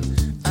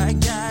 I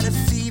got a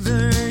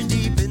fever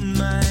deep in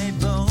my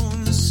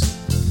bones.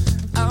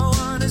 I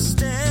wanna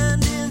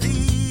stand in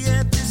the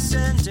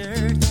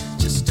epicenter.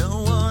 Just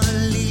don't wanna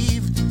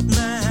leave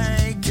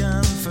my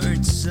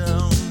comfort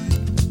zone.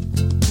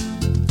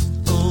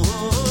 Oh,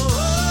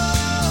 oh,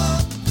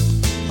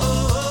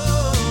 oh,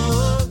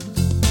 oh.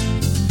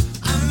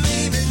 I'm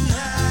aiming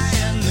high,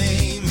 I'm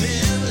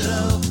aiming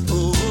low.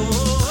 Oh,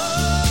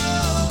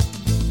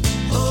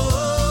 oh,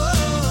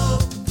 oh.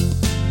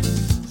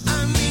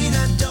 I mean,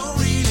 I don't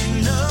really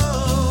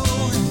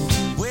know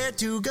where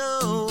to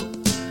go.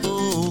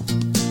 Oh,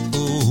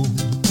 oh.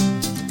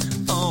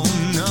 Oh,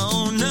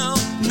 no, no,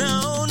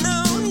 no,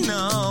 no,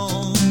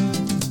 no.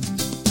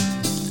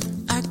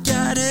 I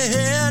got a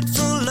head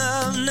full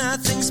of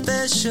nothing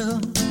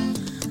special.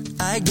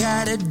 I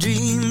got a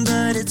dream,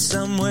 but it's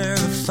somewhere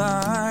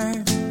afar.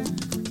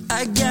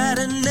 I got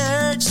an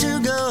urge to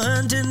go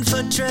hunting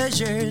for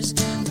treasures,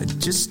 but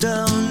just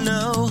don't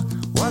know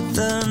what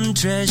them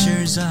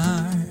treasures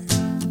are.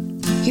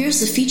 Here's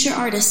the feature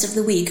artist of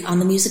the week on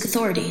the Music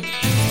Authority.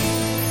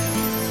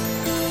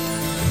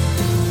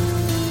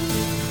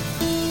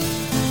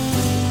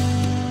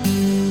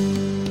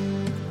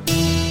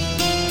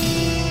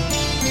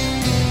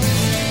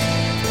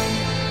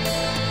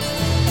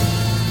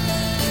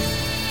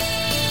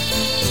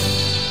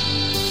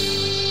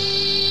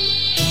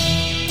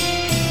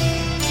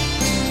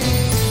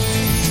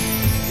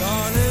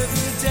 Gone are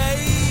the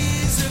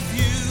days of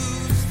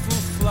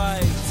youthful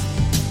flight,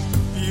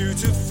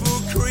 beautiful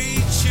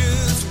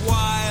creatures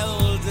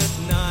wild at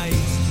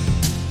night,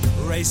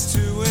 race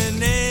to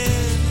an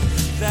end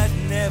that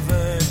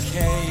never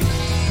came,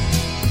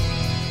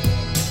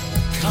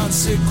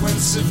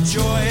 consequence of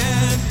joy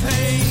and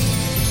pain.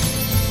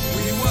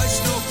 We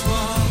watched no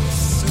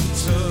clocks and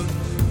took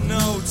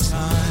no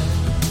time.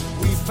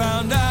 We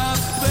found our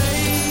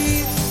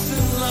faith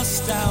and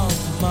lost our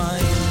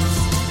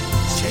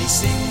minds,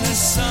 chasing the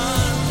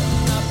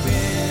sun up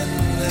in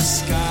the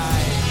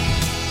sky.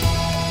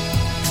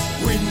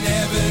 We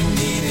never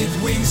needed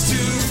wings to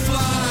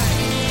fly.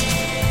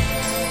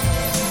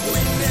 We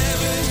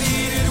never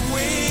needed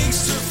wings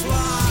to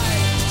fly.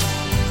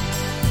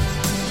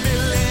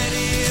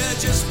 Millennia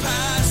just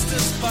passed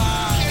us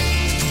by.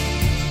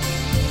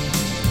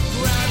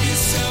 Grab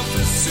yourself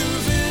a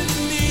souvenir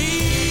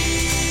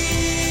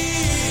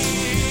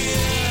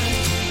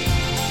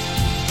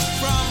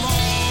from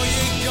all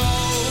your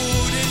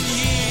golden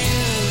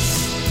years.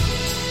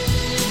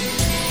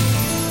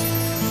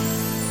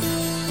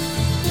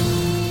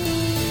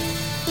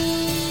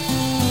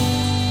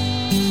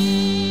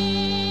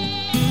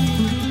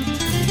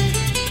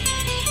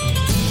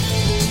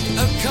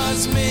 A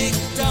cosmic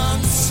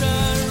dancer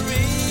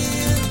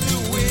in the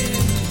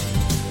wind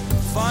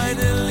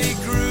finally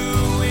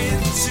grew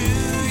into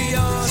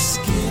your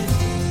skin,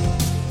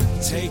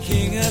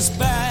 taking us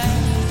back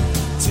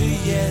to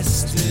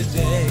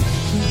yesterday.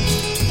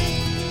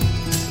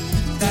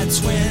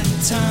 That's when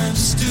time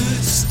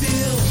stood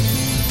still.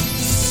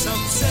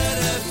 Some said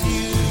a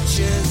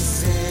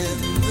future's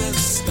in the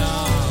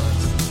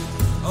stars.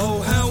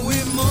 Oh, how we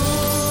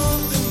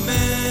mourned the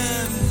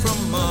man from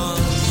Mars.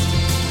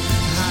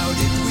 How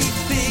did we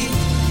think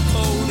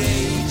old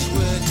age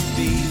would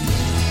be?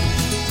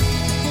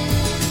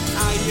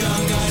 Our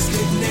young eyes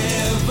could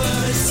never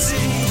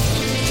see.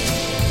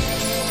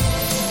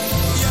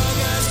 Young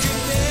eyes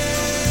could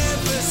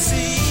never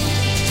see.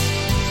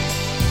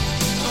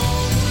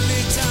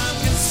 Only time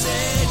can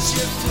set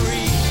you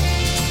free.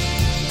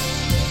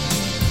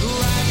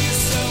 Grab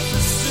yourself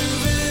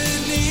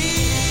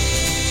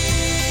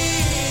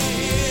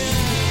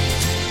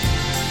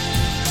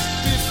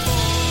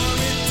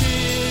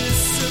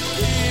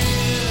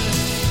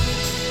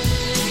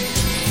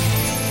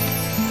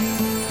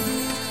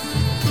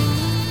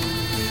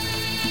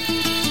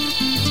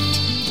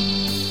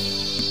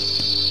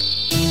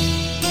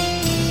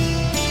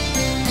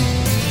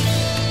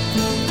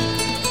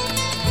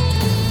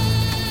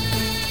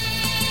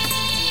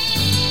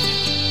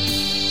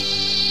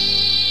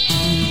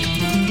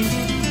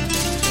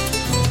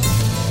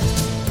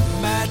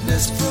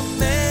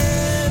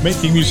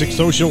Making music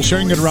social,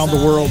 sharing it around the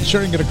world,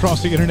 sharing it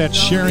across the internet,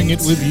 sharing it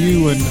with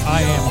you, and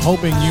I am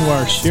hoping you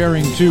are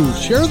sharing too.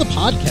 Share the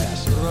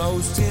podcast.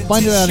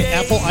 Find it on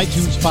Apple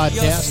iTunes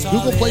Podcast,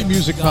 Google Play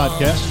Music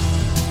Podcast,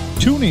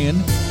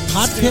 TuneIn,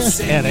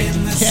 Podcast Addict,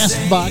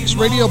 CastBox,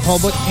 Radio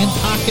Public, and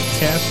Pocket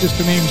Cast, just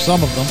to name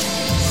some of them.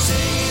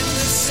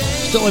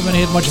 Still haven't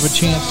had much of a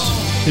chance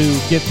to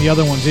get the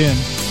other ones in.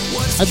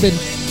 I've been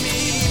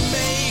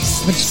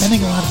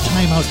spending a lot of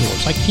time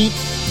outdoors. I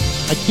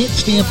can't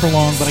stand for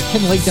long, but I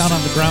can lay down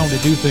on the ground to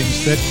do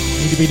things that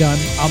need to be done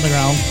on the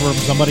ground from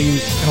somebody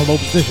who's in a low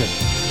position.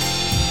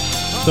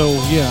 So,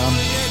 yeah, I'm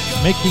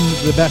making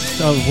the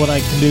best of what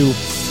I can do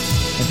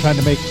and trying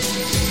to make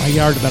my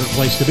yard a better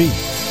place to be.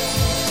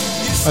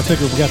 I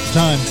figured we got the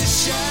time,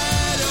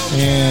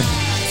 and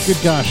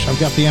good gosh, I've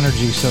got the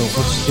energy, so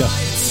let's just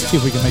see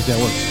if we can make that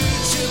work.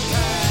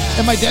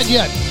 Am I Dead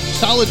Yet?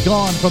 Solid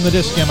Gone from the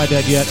disc Am I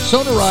Dead Yet?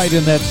 Soda Ride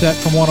in that set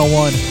from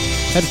 101.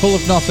 Head Full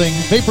of Nothing,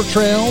 Vapor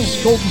Trails,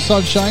 Golden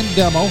Sunshine,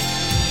 Demo,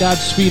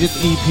 Godspeed It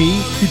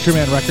EP, Future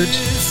Man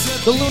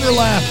Records, The Lunar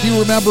Laugh, You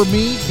Remember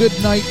Me, Good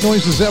Night,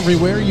 Noises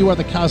Everywhere, You Are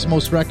the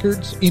Cosmos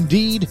Records,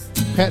 Indeed,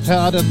 Pat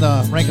Todd and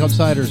the Rank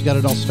Outsiders got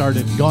it all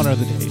started, Gone Are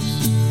the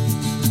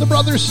Days. The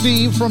Brothers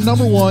Steve from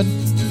number 1,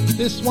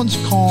 this one's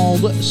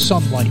called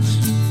Sunlight,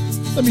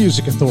 The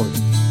Music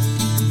Authority.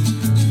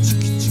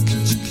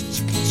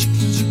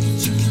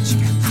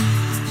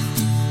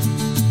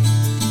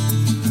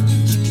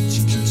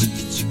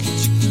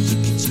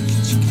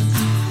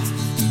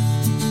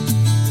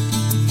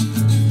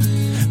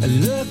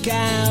 Look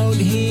out,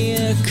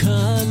 here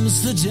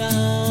comes the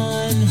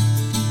dawn,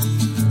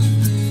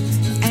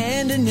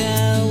 and I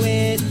know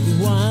it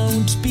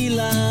won't be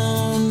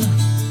long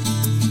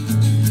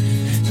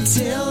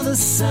till the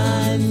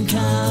sun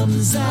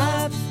comes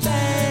up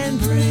and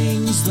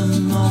brings the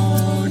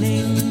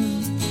morning.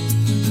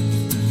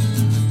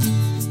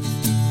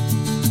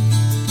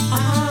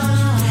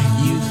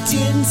 You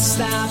didn't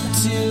stop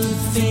to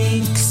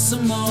think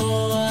some more.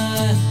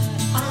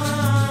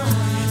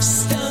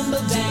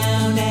 Stumbled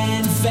down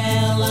and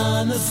fell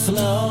on the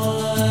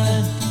floor.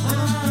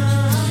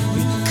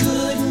 We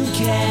couldn't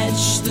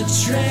catch the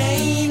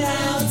train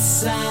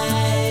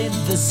outside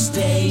the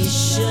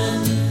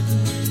station.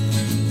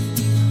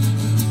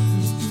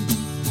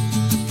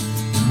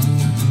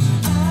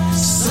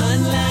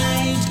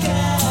 Sunlight,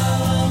 go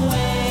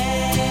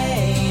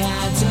away. I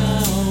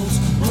don't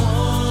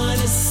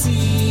wanna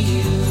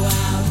see you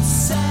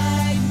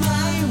outside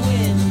my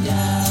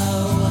window.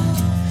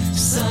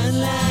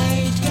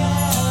 Sunlight, go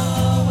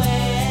away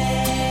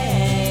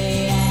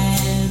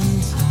and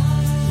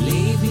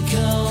leave me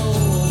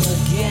cold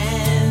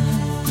again.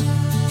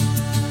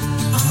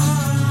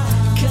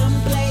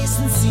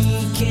 Complacency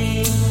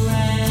came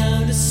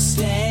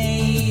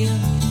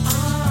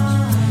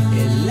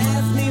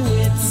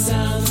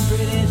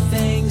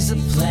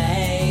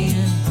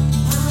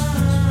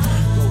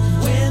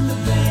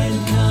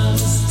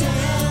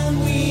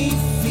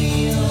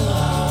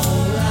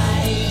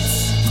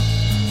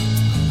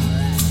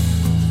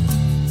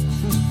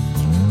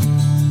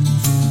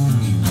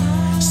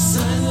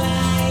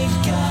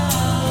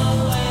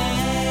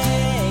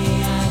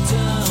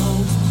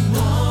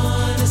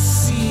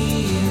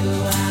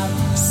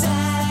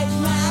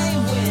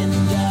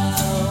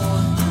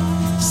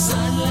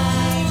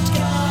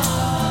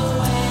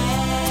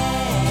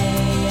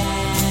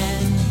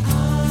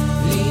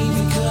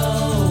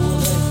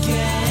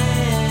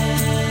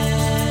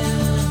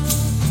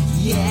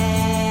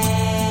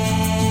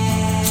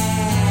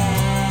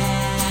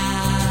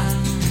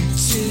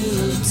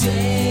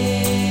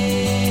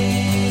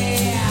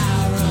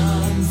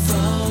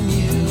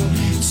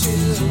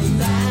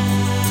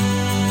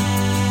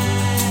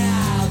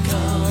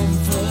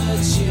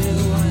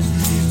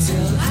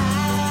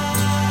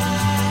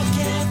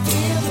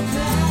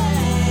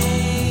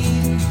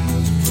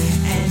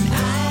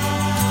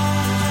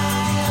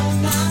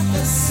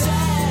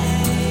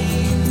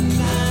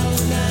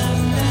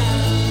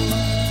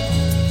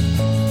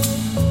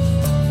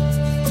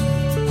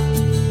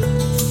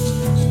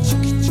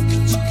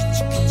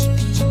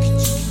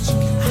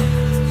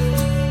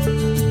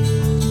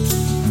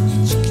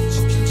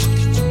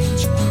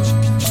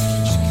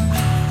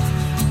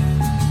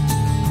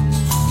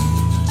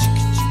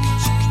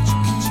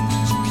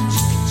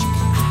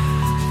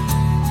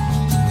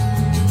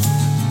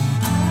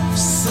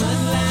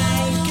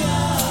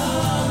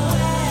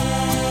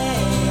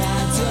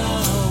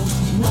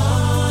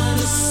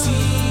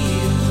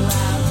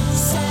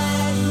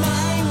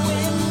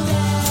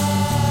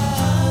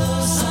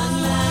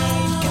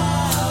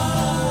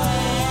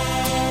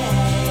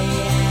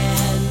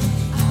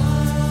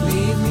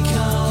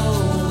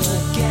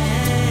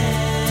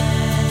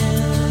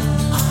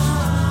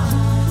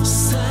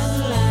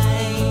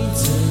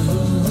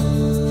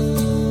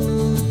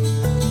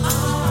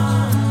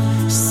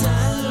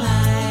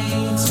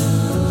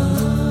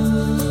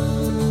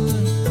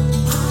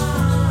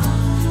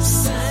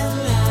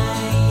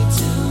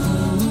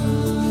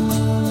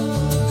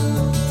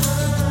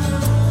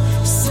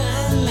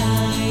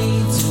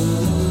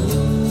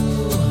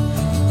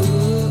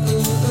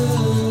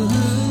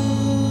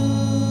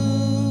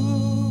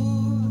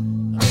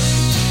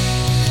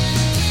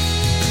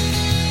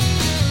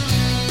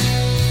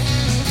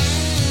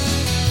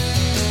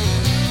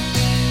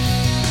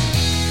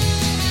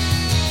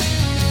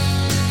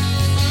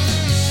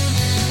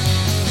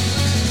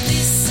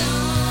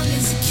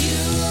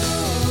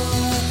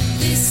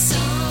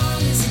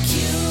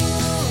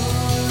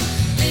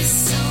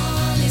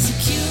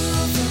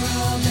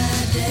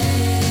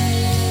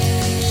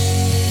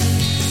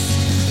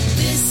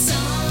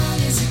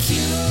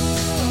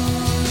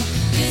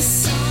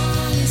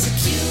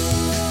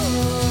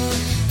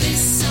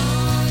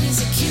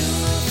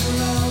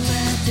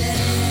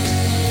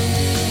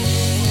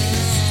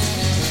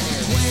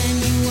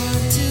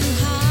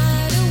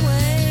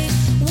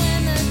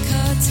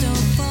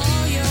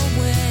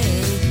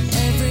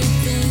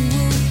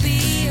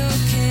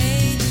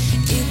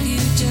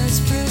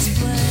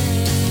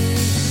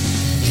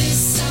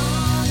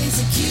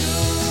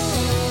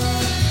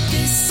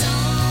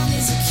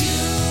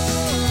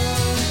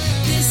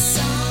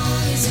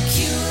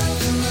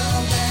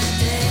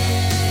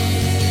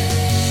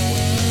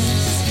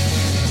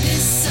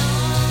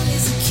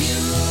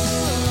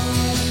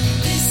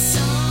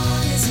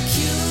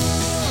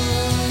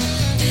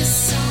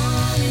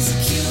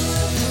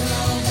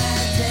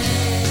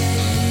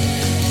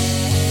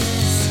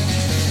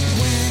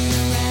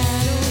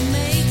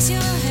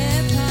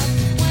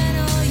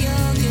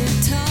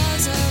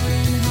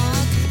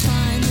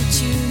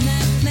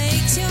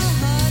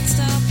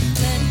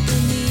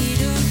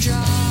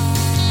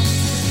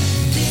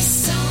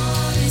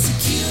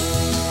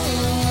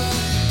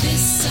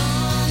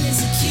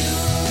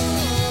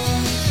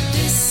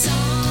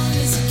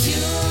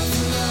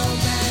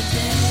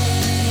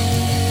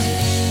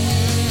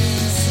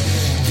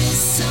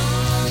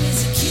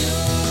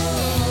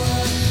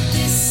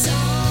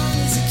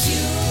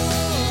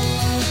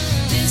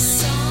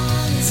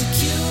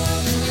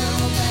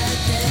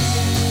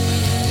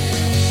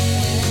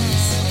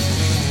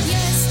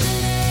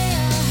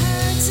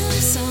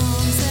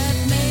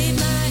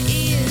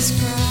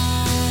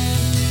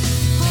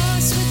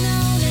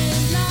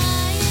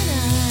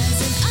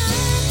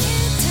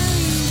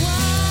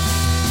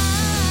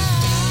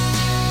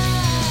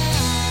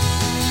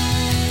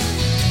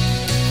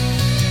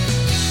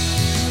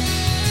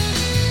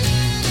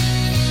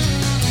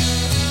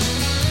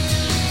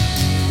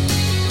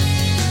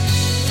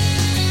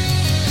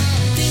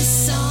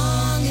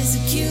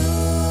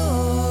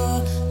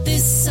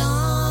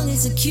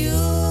is a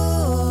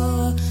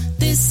cure.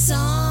 This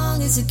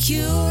song is a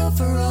cure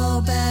for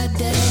all bad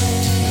days.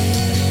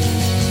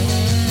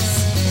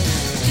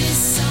 This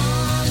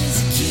song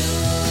is a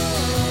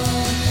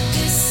cure.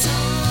 This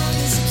song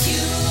is a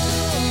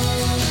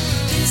cure.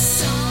 This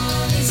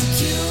song is a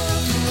cure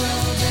for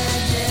all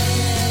bad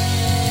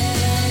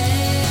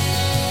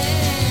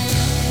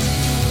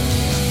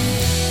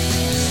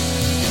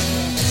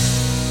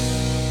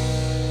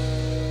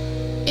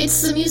days. It's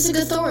the Music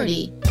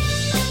Authority.